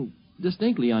occasion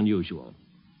distinctly unusual.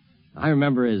 I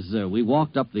remember as we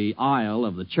walked up the aisle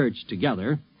of the church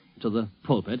together to the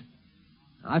pulpit,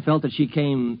 I felt that she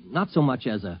came not so much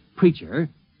as a preacher,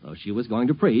 though she was going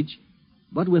to preach,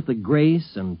 but with the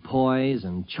grace and poise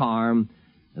and charm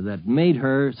that made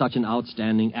her such an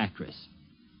outstanding actress.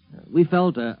 We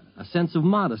felt a sense of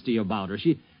modesty about her.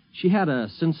 She had a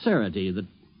sincerity that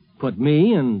put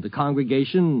me and the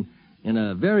congregation in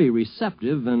a very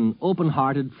receptive and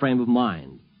open-hearted frame of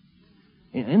mind.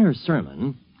 In her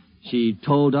sermon, she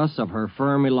told us of her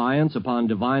firm reliance upon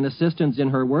divine assistance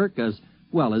in her work as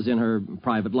well as in her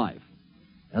private life.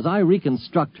 As I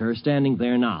reconstruct her standing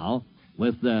there now,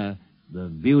 with the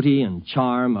beauty and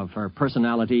charm of her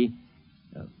personality,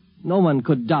 no one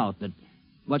could doubt that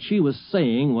what she was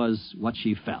saying was what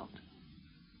she felt.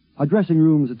 Our dressing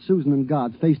rooms at Susan and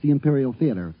God's faced the Imperial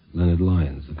Theater. Leonard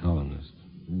Lyons, the columnist.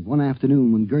 And one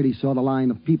afternoon, when Gertie saw the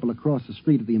line of people across the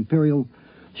street at the Imperial,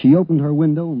 she opened her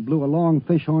window and blew a long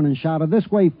fish horn and shouted,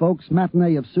 "This way, folks,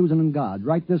 matinee of Susan and God.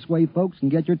 Right this way, folks,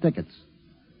 and get your tickets."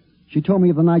 She told me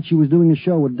of the night she was doing a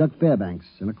show with Doug Fairbanks,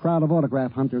 and a crowd of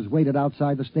autograph hunters waited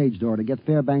outside the stage door to get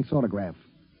Fairbanks' autograph.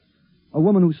 A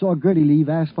woman who saw Gertie leave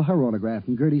asked for her autograph,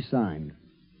 and Gertie signed.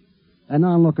 An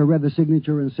onlooker read the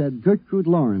signature and said, "Gertrude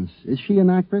Lawrence. Is she an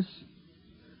actress?"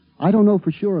 "I don't know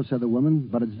for sure," said the woman,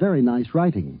 "but it's very nice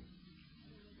writing."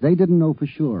 They didn't know for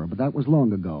sure, but that was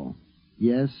long ago.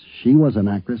 Yes, she was an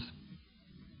actress.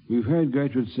 We've heard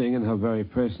Gertrude sing in her very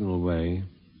personal way.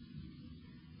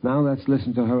 Now let's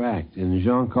listen to her act in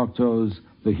Jean Cocteau's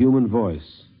The Human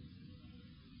Voice.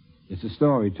 It's a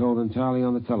story told entirely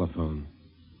on the telephone.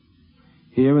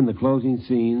 Here in the closing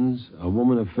scenes, a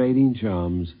woman of fading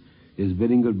charms is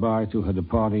bidding goodbye to her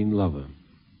departing lover.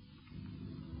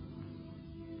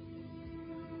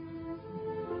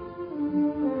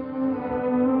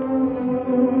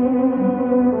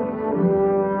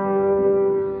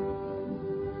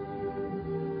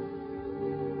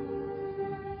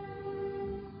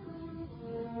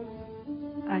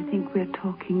 I think we're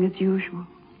talking as usual.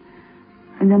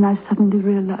 And then I suddenly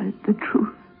realized the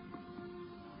truth.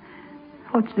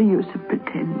 What's the use of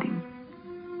pretending?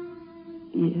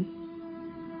 Yes.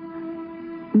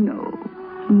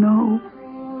 No.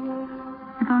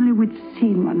 If only we'd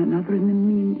seen one another in the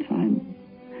meantime.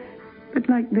 But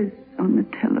like this on the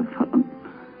telephone.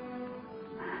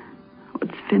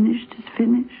 What's finished is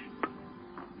finished.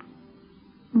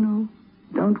 No,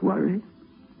 don't worry.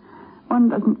 One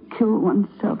doesn't kill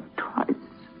oneself twice.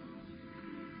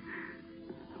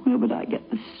 Where would I get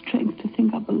the strength to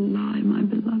think up a lie, my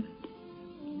beloved?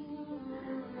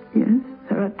 Yes,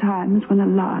 there are times when a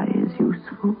lie is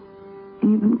useful,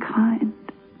 even kind.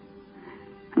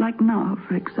 Like now,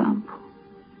 for example.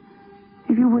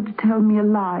 If you were to tell me a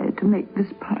lie to make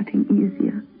this parting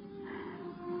easier.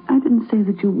 I didn't say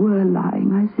that you were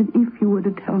lying. I said if you were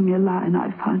to tell me a lie and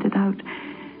I found it out.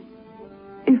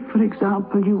 If, for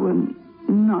example, you were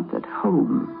not at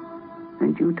home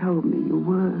and you told me you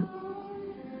were.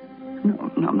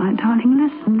 No, my darling,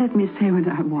 listen. Let me say what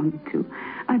I want to.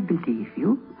 I believe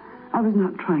you. I was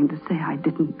not trying to say I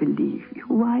didn't believe you.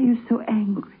 Why are you so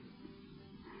angry?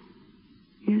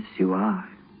 Yes, you are.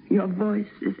 Your voice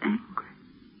is angry.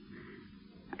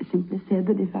 I simply said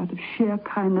that if out of sheer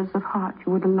kindness of heart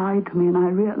you would have lied to me and I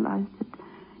realized it,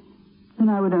 then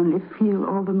I would only feel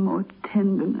all the more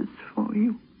tenderness for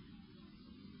you.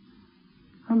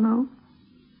 Hello?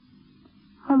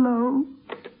 Hello?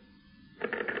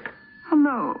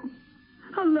 Hello?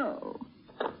 Hello?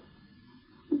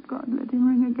 God, let him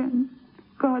ring again.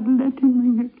 God, let him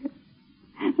ring again.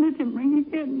 Let him ring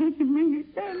again. Let him ring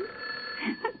again.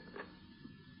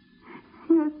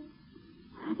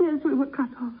 Yes, we were cut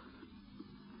off.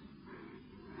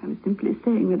 I was simply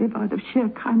saying that if out of sheer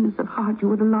kindness of heart you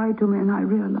would have lied to me and I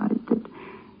realized it,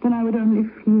 then I would only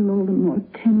feel all the more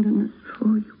tenderness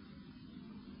for you.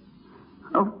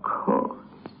 Of course.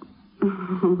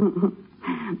 Oh,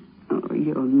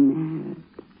 you're mad.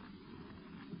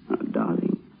 Oh,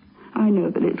 darling, I know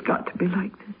that it's got to be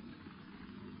like this.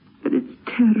 But it's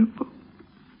terrible.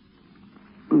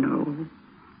 No,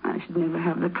 I should never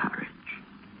have the courage.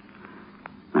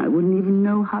 I wouldn't even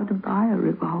know how to buy a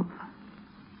revolver.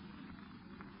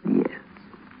 Yes.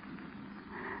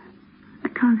 I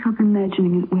can't help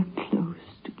imagining that we're close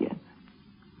together.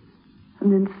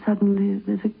 And then suddenly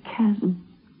there's a chasm,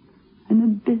 an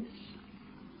abyss,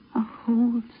 a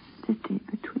whole city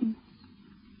between us.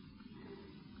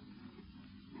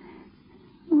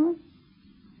 What?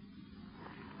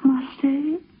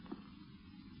 Marseille?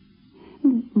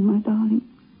 Listen, my darling.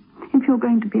 If you're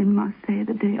going to be in Marseille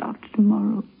the day after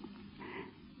tomorrow,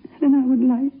 then I would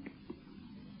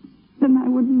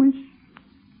wish,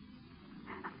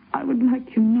 I would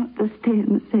like you not not to stay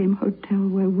in the same hotel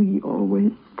where we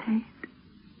always stayed.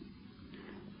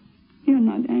 You're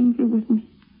not angry with me.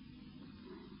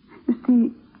 You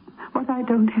see, what I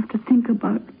don't have to think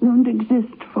about won't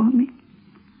exist for me.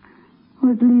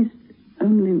 Or at least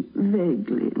only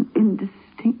vaguely and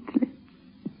indistinctly.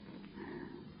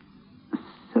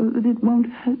 So that it won't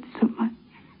hurt so much.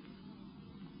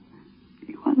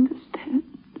 You understand?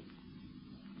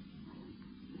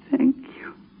 Thank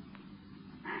you.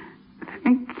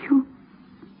 Thank you.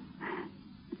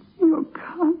 You're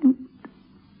kind.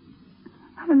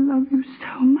 I love you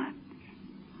so much.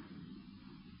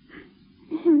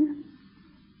 Yes.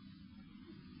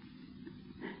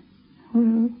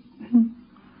 Well,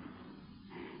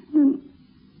 then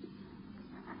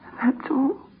that's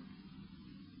all.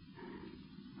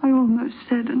 I almost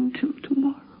said until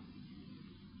tomorrow.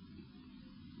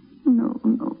 No,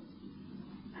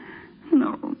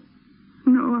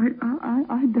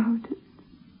 I doubt it.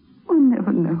 One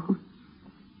never knows.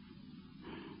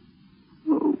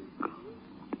 Oh, God.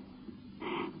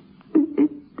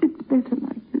 It's better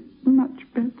like this, much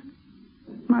better.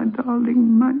 My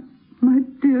darling, my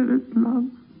dearest love.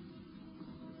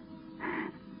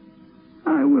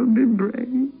 I will be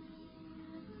brave.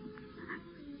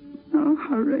 Now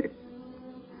hurry.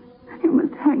 You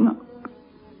must hang up.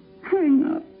 Hang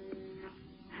up.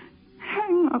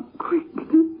 Hang up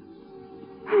quickly.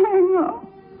 Hang up.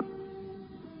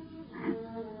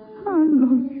 I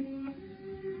love you.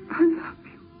 I love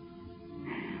you.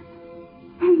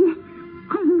 I love you.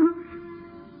 I love you.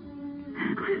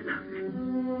 I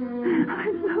love you. I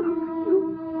love you.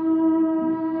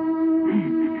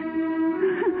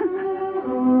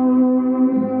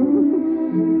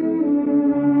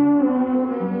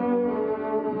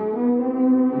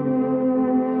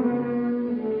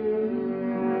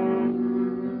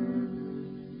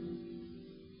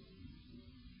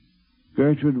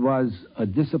 Gertrude was a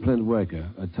disciplined worker,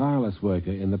 a tireless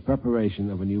worker in the preparation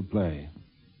of a new play.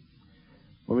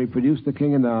 When we produced The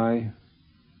King and I,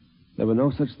 there were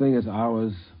no such thing as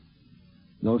hours,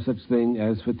 no such thing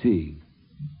as fatigue.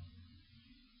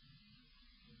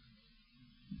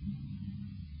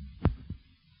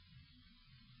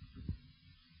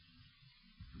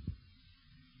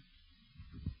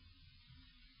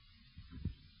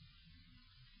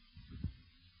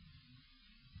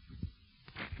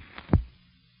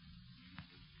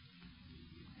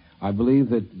 I believe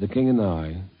that The King and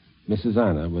I, Mrs.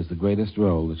 Anna, was the greatest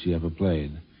role that she ever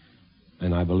played.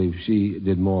 And I believe she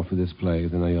did more for this play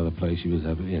than any other play she was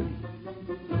ever in.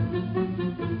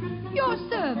 Your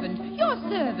servant, your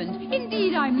servant.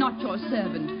 Indeed, I'm not your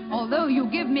servant, although you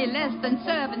give me less than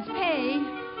servant's pay.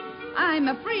 I'm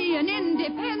a free and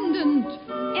independent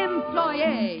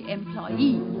employee.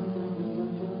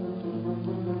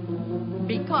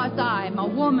 Because I'm a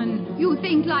woman, you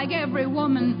think like every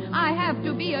woman I have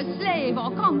to be a slave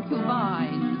or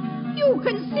concubine. You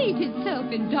conceited,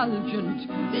 self-indulgent,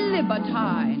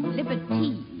 libertine.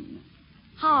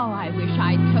 How I wish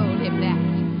I'd told him that,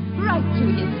 right to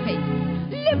his face.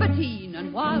 Libertine,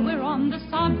 and while we're on the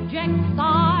subject,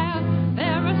 sire,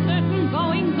 there are certain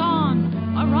goings-on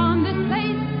around this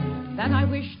place that I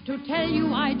wish to tell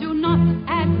you I do not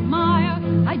admire.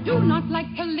 I do not like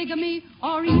polygamy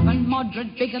or even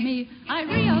moderate bigamy. I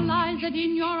realize that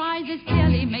in your eyes this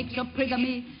clearly makes a prig of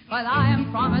me. But I am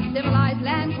from a civilized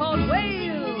land called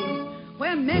Wales,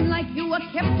 where men like you are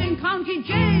kept in county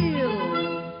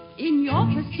jail. In your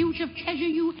pursuit of pleasure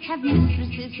you have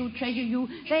mistresses who treasure you.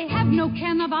 They have no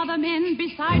ken of other men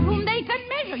beside whom they can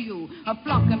measure you. A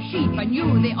flock of sheep and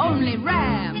you the only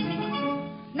ram.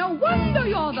 No wonder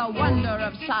you're the wonder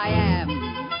of Siam.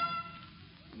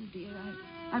 Oh, dear,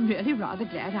 I'm really rather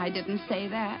glad I didn't say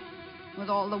that. With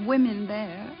all the women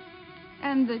there.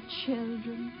 And the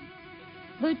children.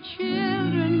 The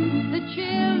children.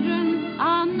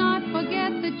 I'll not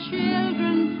forget the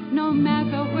children. No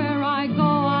matter where I go,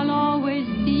 I'll always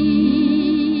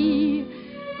see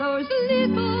those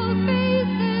little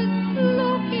faces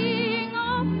looking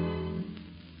up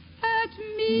at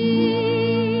me.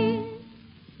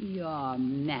 Your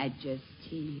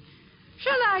Majesty,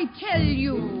 shall I tell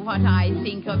you what I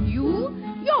think of you?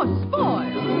 You're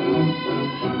spoiled.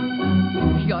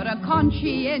 You're a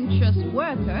conscientious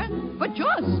worker, but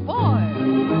you're spoiled.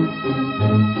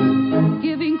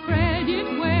 Giving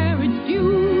credit where it's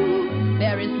due,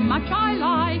 there is much I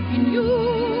like in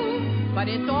you, but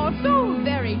it's also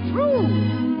very true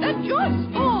that you're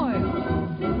spoiled.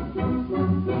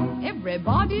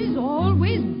 Everybody's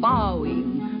always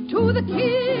bowing to the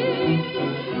king.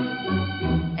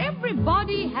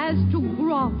 Everybody has to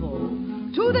grovel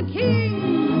to the king.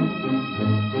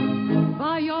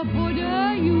 By your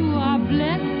Buddha, you are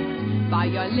blessed By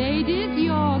your ladies,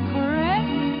 you're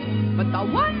correct, but the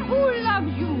one who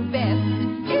loves you best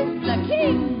is the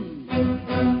king.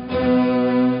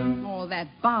 All that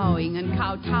bowing and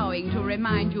kowtowing to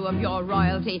remind you of your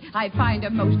royalty, I find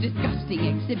a most disgusting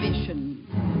exhibition.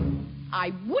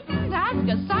 I wouldn't ask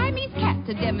a Siamese cat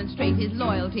to demonstrate his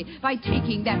loyalty by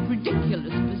taking that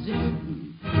ridiculous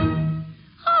position.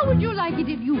 How would you like it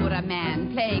if you were a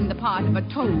man playing the part of a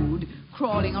toad,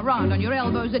 crawling around on your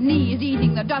elbows and knees,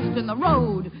 eating the dust in the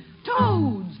road?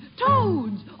 Toads!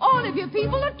 Toads! All of you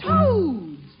people are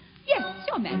toads! Yes,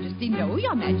 Your Majesty, no,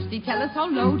 Your Majesty, tell us how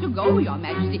low to go, Your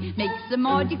Majesty. Make some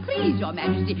more decrees, Your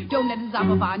Majesty. Don't let us up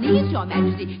off our knees, Your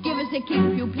Majesty. Give us a kick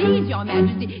if you please, Your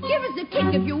Majesty. Give us a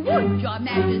kick if you would, Your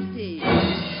Majesty.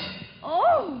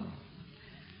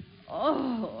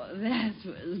 Oh, that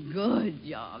was good,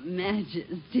 Your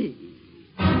Majesty.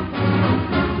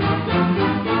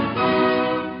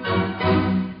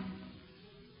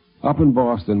 Up in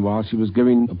Boston, while she was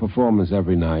giving a performance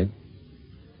every night,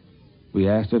 we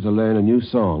asked her to learn a new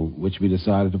song, which we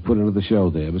decided to put into the show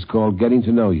there. It was called Getting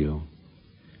to Know You.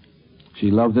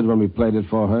 She loved it when we played it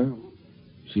for her.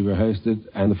 She rehearsed it,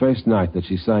 and the first night that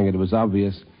she sang it, it was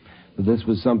obvious that this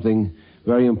was something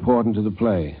very important to the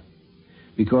play,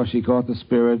 because she caught the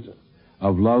spirit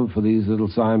of love for these little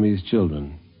Siamese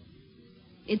children.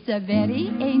 It's a very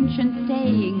ancient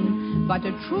saying, but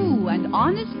a true and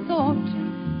honest thought,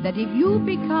 that if you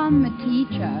become a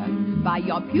teacher, by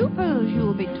your pupils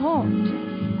you'll be taught.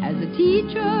 As a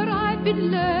teacher I've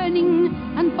been learning,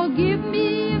 and forgive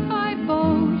me if I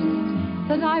boast,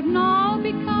 that I've now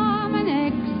become an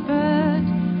expert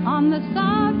on the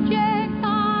subject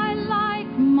I like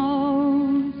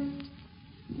most.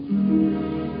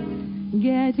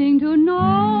 Getting to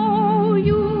know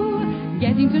you,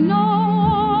 getting to know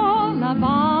all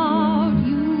about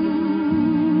you,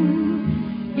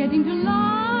 getting to like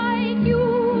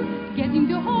you, getting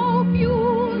to hope you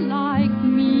like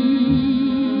me,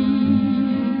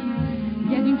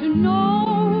 getting to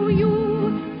know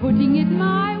you, putting it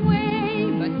my way,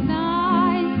 but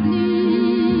nicely.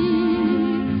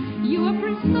 You are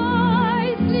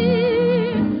precisely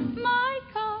my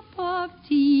cup of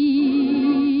tea.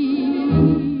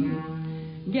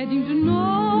 Getting to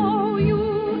know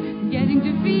you, getting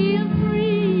to feel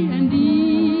free and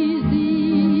easy.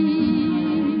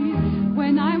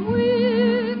 When I'm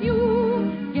with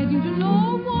you, getting to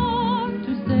know what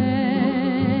to say.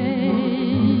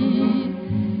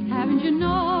 Haven't you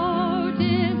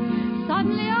noticed?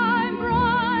 Suddenly I'm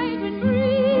bright and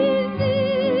breezy,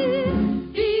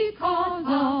 because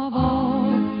of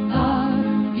all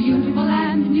the beautiful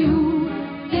and new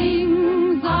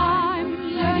things I'm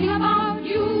learning about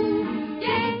you.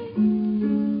 Day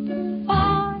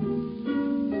by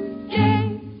day.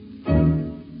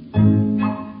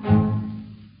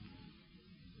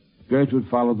 Gertrude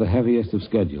followed the heaviest of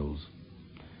schedules.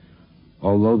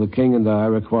 Although the king and I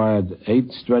required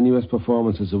 8 strenuous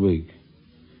performances a week,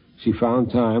 she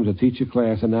found time to teach a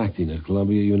class in acting at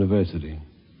Columbia University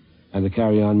and to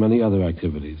carry on many other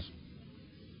activities.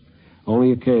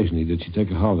 Only occasionally did she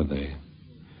take a holiday.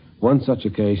 One such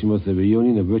occasion was the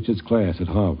reunion of Richard's class at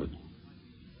Harvard.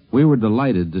 We were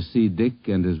delighted to see Dick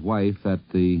and his wife at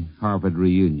the Harvard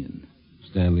reunion.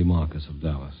 Stanley Marcus of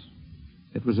Dallas.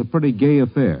 It was a pretty gay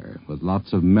affair, with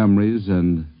lots of memories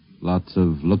and lots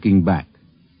of looking back.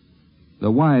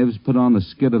 The wives put on a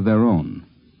skit of their own.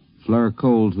 Fleur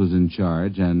Coles was in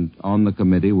charge, and on the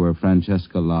committee were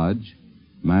Francesca Lodge,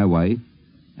 my wife,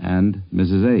 and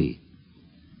Mrs. A.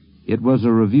 It was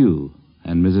a review,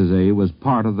 and Mrs. A was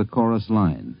part of the chorus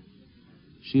line.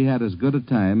 She had as good a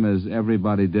time as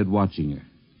everybody did watching her.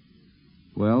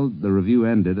 Well, the review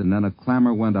ended, and then a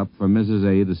clamor went up for Mrs.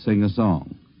 A to sing a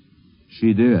song.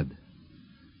 She did.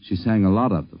 She sang a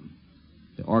lot of them.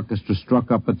 The orchestra struck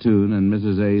up a tune, and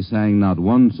Mrs. A sang not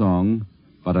one song,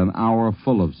 but an hour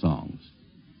full of songs.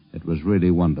 It was really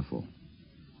wonderful.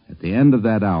 At the end of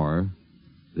that hour,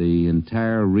 the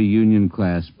entire reunion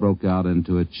class broke out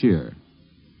into a cheer.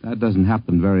 That doesn't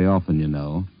happen very often, you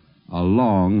know. A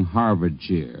long Harvard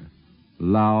cheer,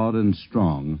 loud and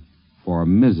strong, for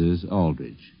Mrs.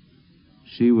 Aldrich.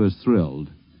 She was thrilled,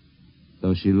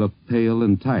 though she looked pale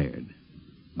and tired.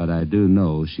 But I do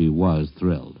know she was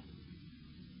thrilled.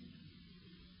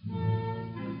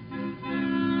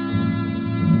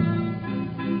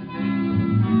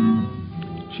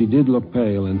 She did look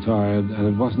pale and tired, and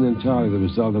it wasn't entirely the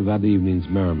result of that evening's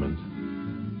merriment.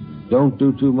 Don't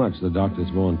do too much, the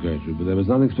doctors warned Gertrude, but there was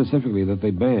nothing specifically that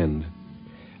they banned,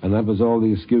 and that was all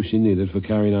the excuse she needed for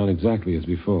carrying on exactly as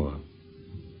before.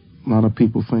 A lot of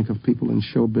people think of people in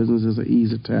show business as an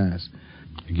easy task.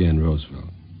 Again, Roosevelt.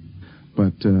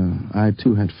 But I,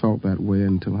 too, had felt that way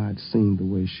until I had seen the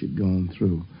way she'd gone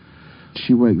through.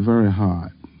 She worked very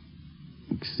hard,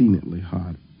 exceedingly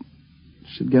hard.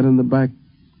 She'd get in the back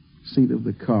seat of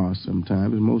the car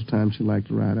sometimes. Most times she liked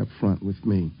to ride up front with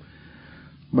me.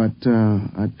 But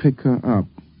I'd pick her up,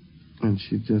 and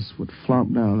she just would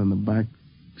flop down in the back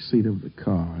seat of the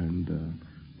car, and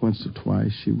once or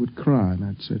twice she would cry, and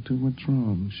I'd say to her, "What's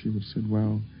wrong?" She would say,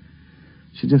 "Well,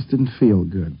 she just didn't feel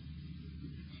good."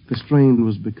 The strain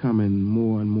was becoming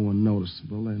more and more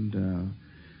noticeable, and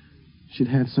she'd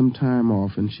had some time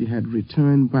off, and she had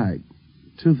returned back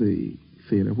to the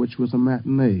theater, which was a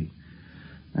matinee.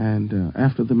 And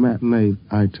after the matinee,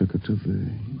 I took her to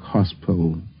the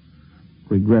hospital.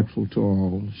 Regretful to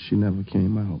all, she never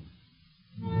came out.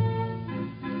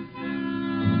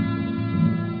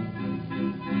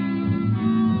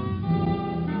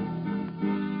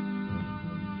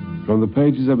 From the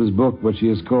pages of his book, which he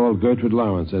has called Gertrude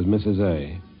Lawrence as Mrs.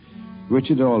 A.,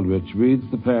 Richard Aldrich reads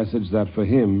the passage that for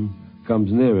him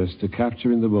comes nearest to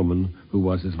capturing the woman who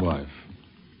was his wife.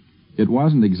 It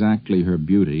wasn't exactly her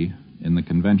beauty in the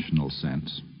conventional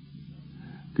sense.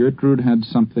 Gertrude had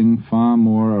something far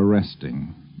more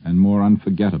arresting and more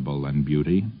unforgettable than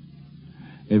beauty,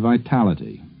 a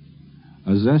vitality,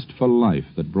 a zest for life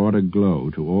that brought a glow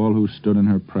to all who stood in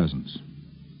her presence.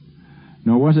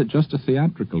 Nor was it just a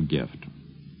theatrical gift.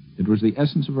 It was the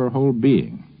essence of her whole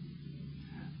being.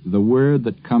 The word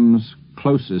that comes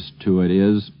closest to it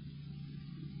is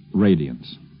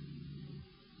radiance.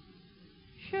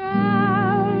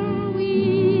 Shall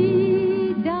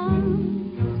we dance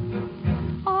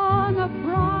on a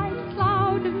bright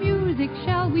cloud of music?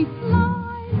 Shall we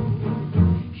fly?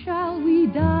 Shall we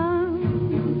dance?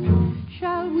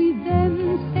 Shall we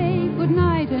then say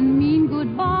goodnight and mean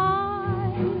goodbye?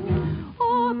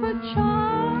 Or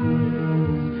perchance,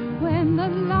 when the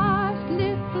last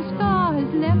little star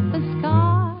has left the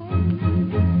sky,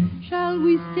 shall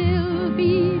we still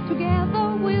be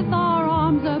together with our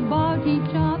arms about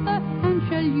each other? And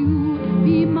shall you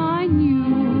be my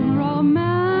new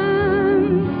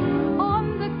romance?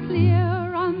 On the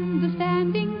clear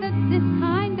understanding that this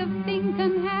kind of thing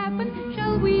can happen,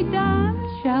 shall we dance?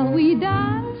 Shall we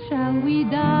dance? Shall we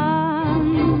dance?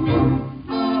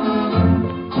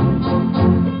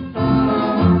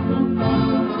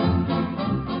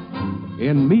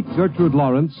 In Meet Gertrude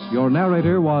Lawrence, your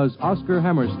narrator was Oscar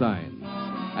Hammerstein.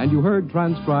 And you heard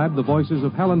transcribed the voices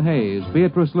of Helen Hayes,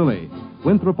 Beatrice Lilly,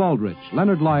 Winthrop Aldrich,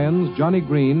 Leonard Lyons, Johnny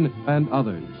Green, and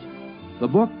others. The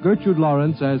book, Gertrude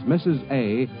Lawrence as Mrs.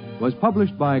 A., was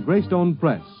published by Greystone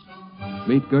Press.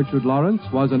 Meet Gertrude Lawrence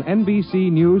was an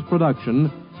NBC News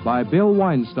production by Bill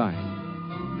Weinstein.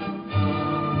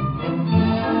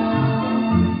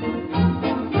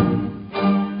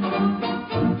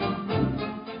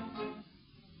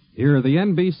 Hear the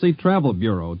NBC Travel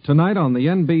Bureau tonight on the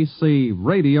NBC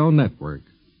Radio Network.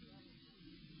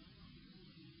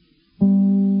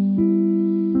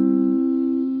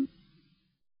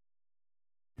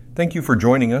 Thank you for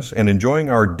joining us and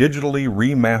enjoying our digitally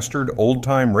remastered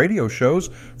old-time radio shows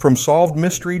from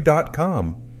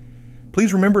SolvedMystery.com.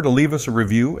 Please remember to leave us a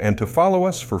review and to follow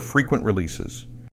us for frequent releases.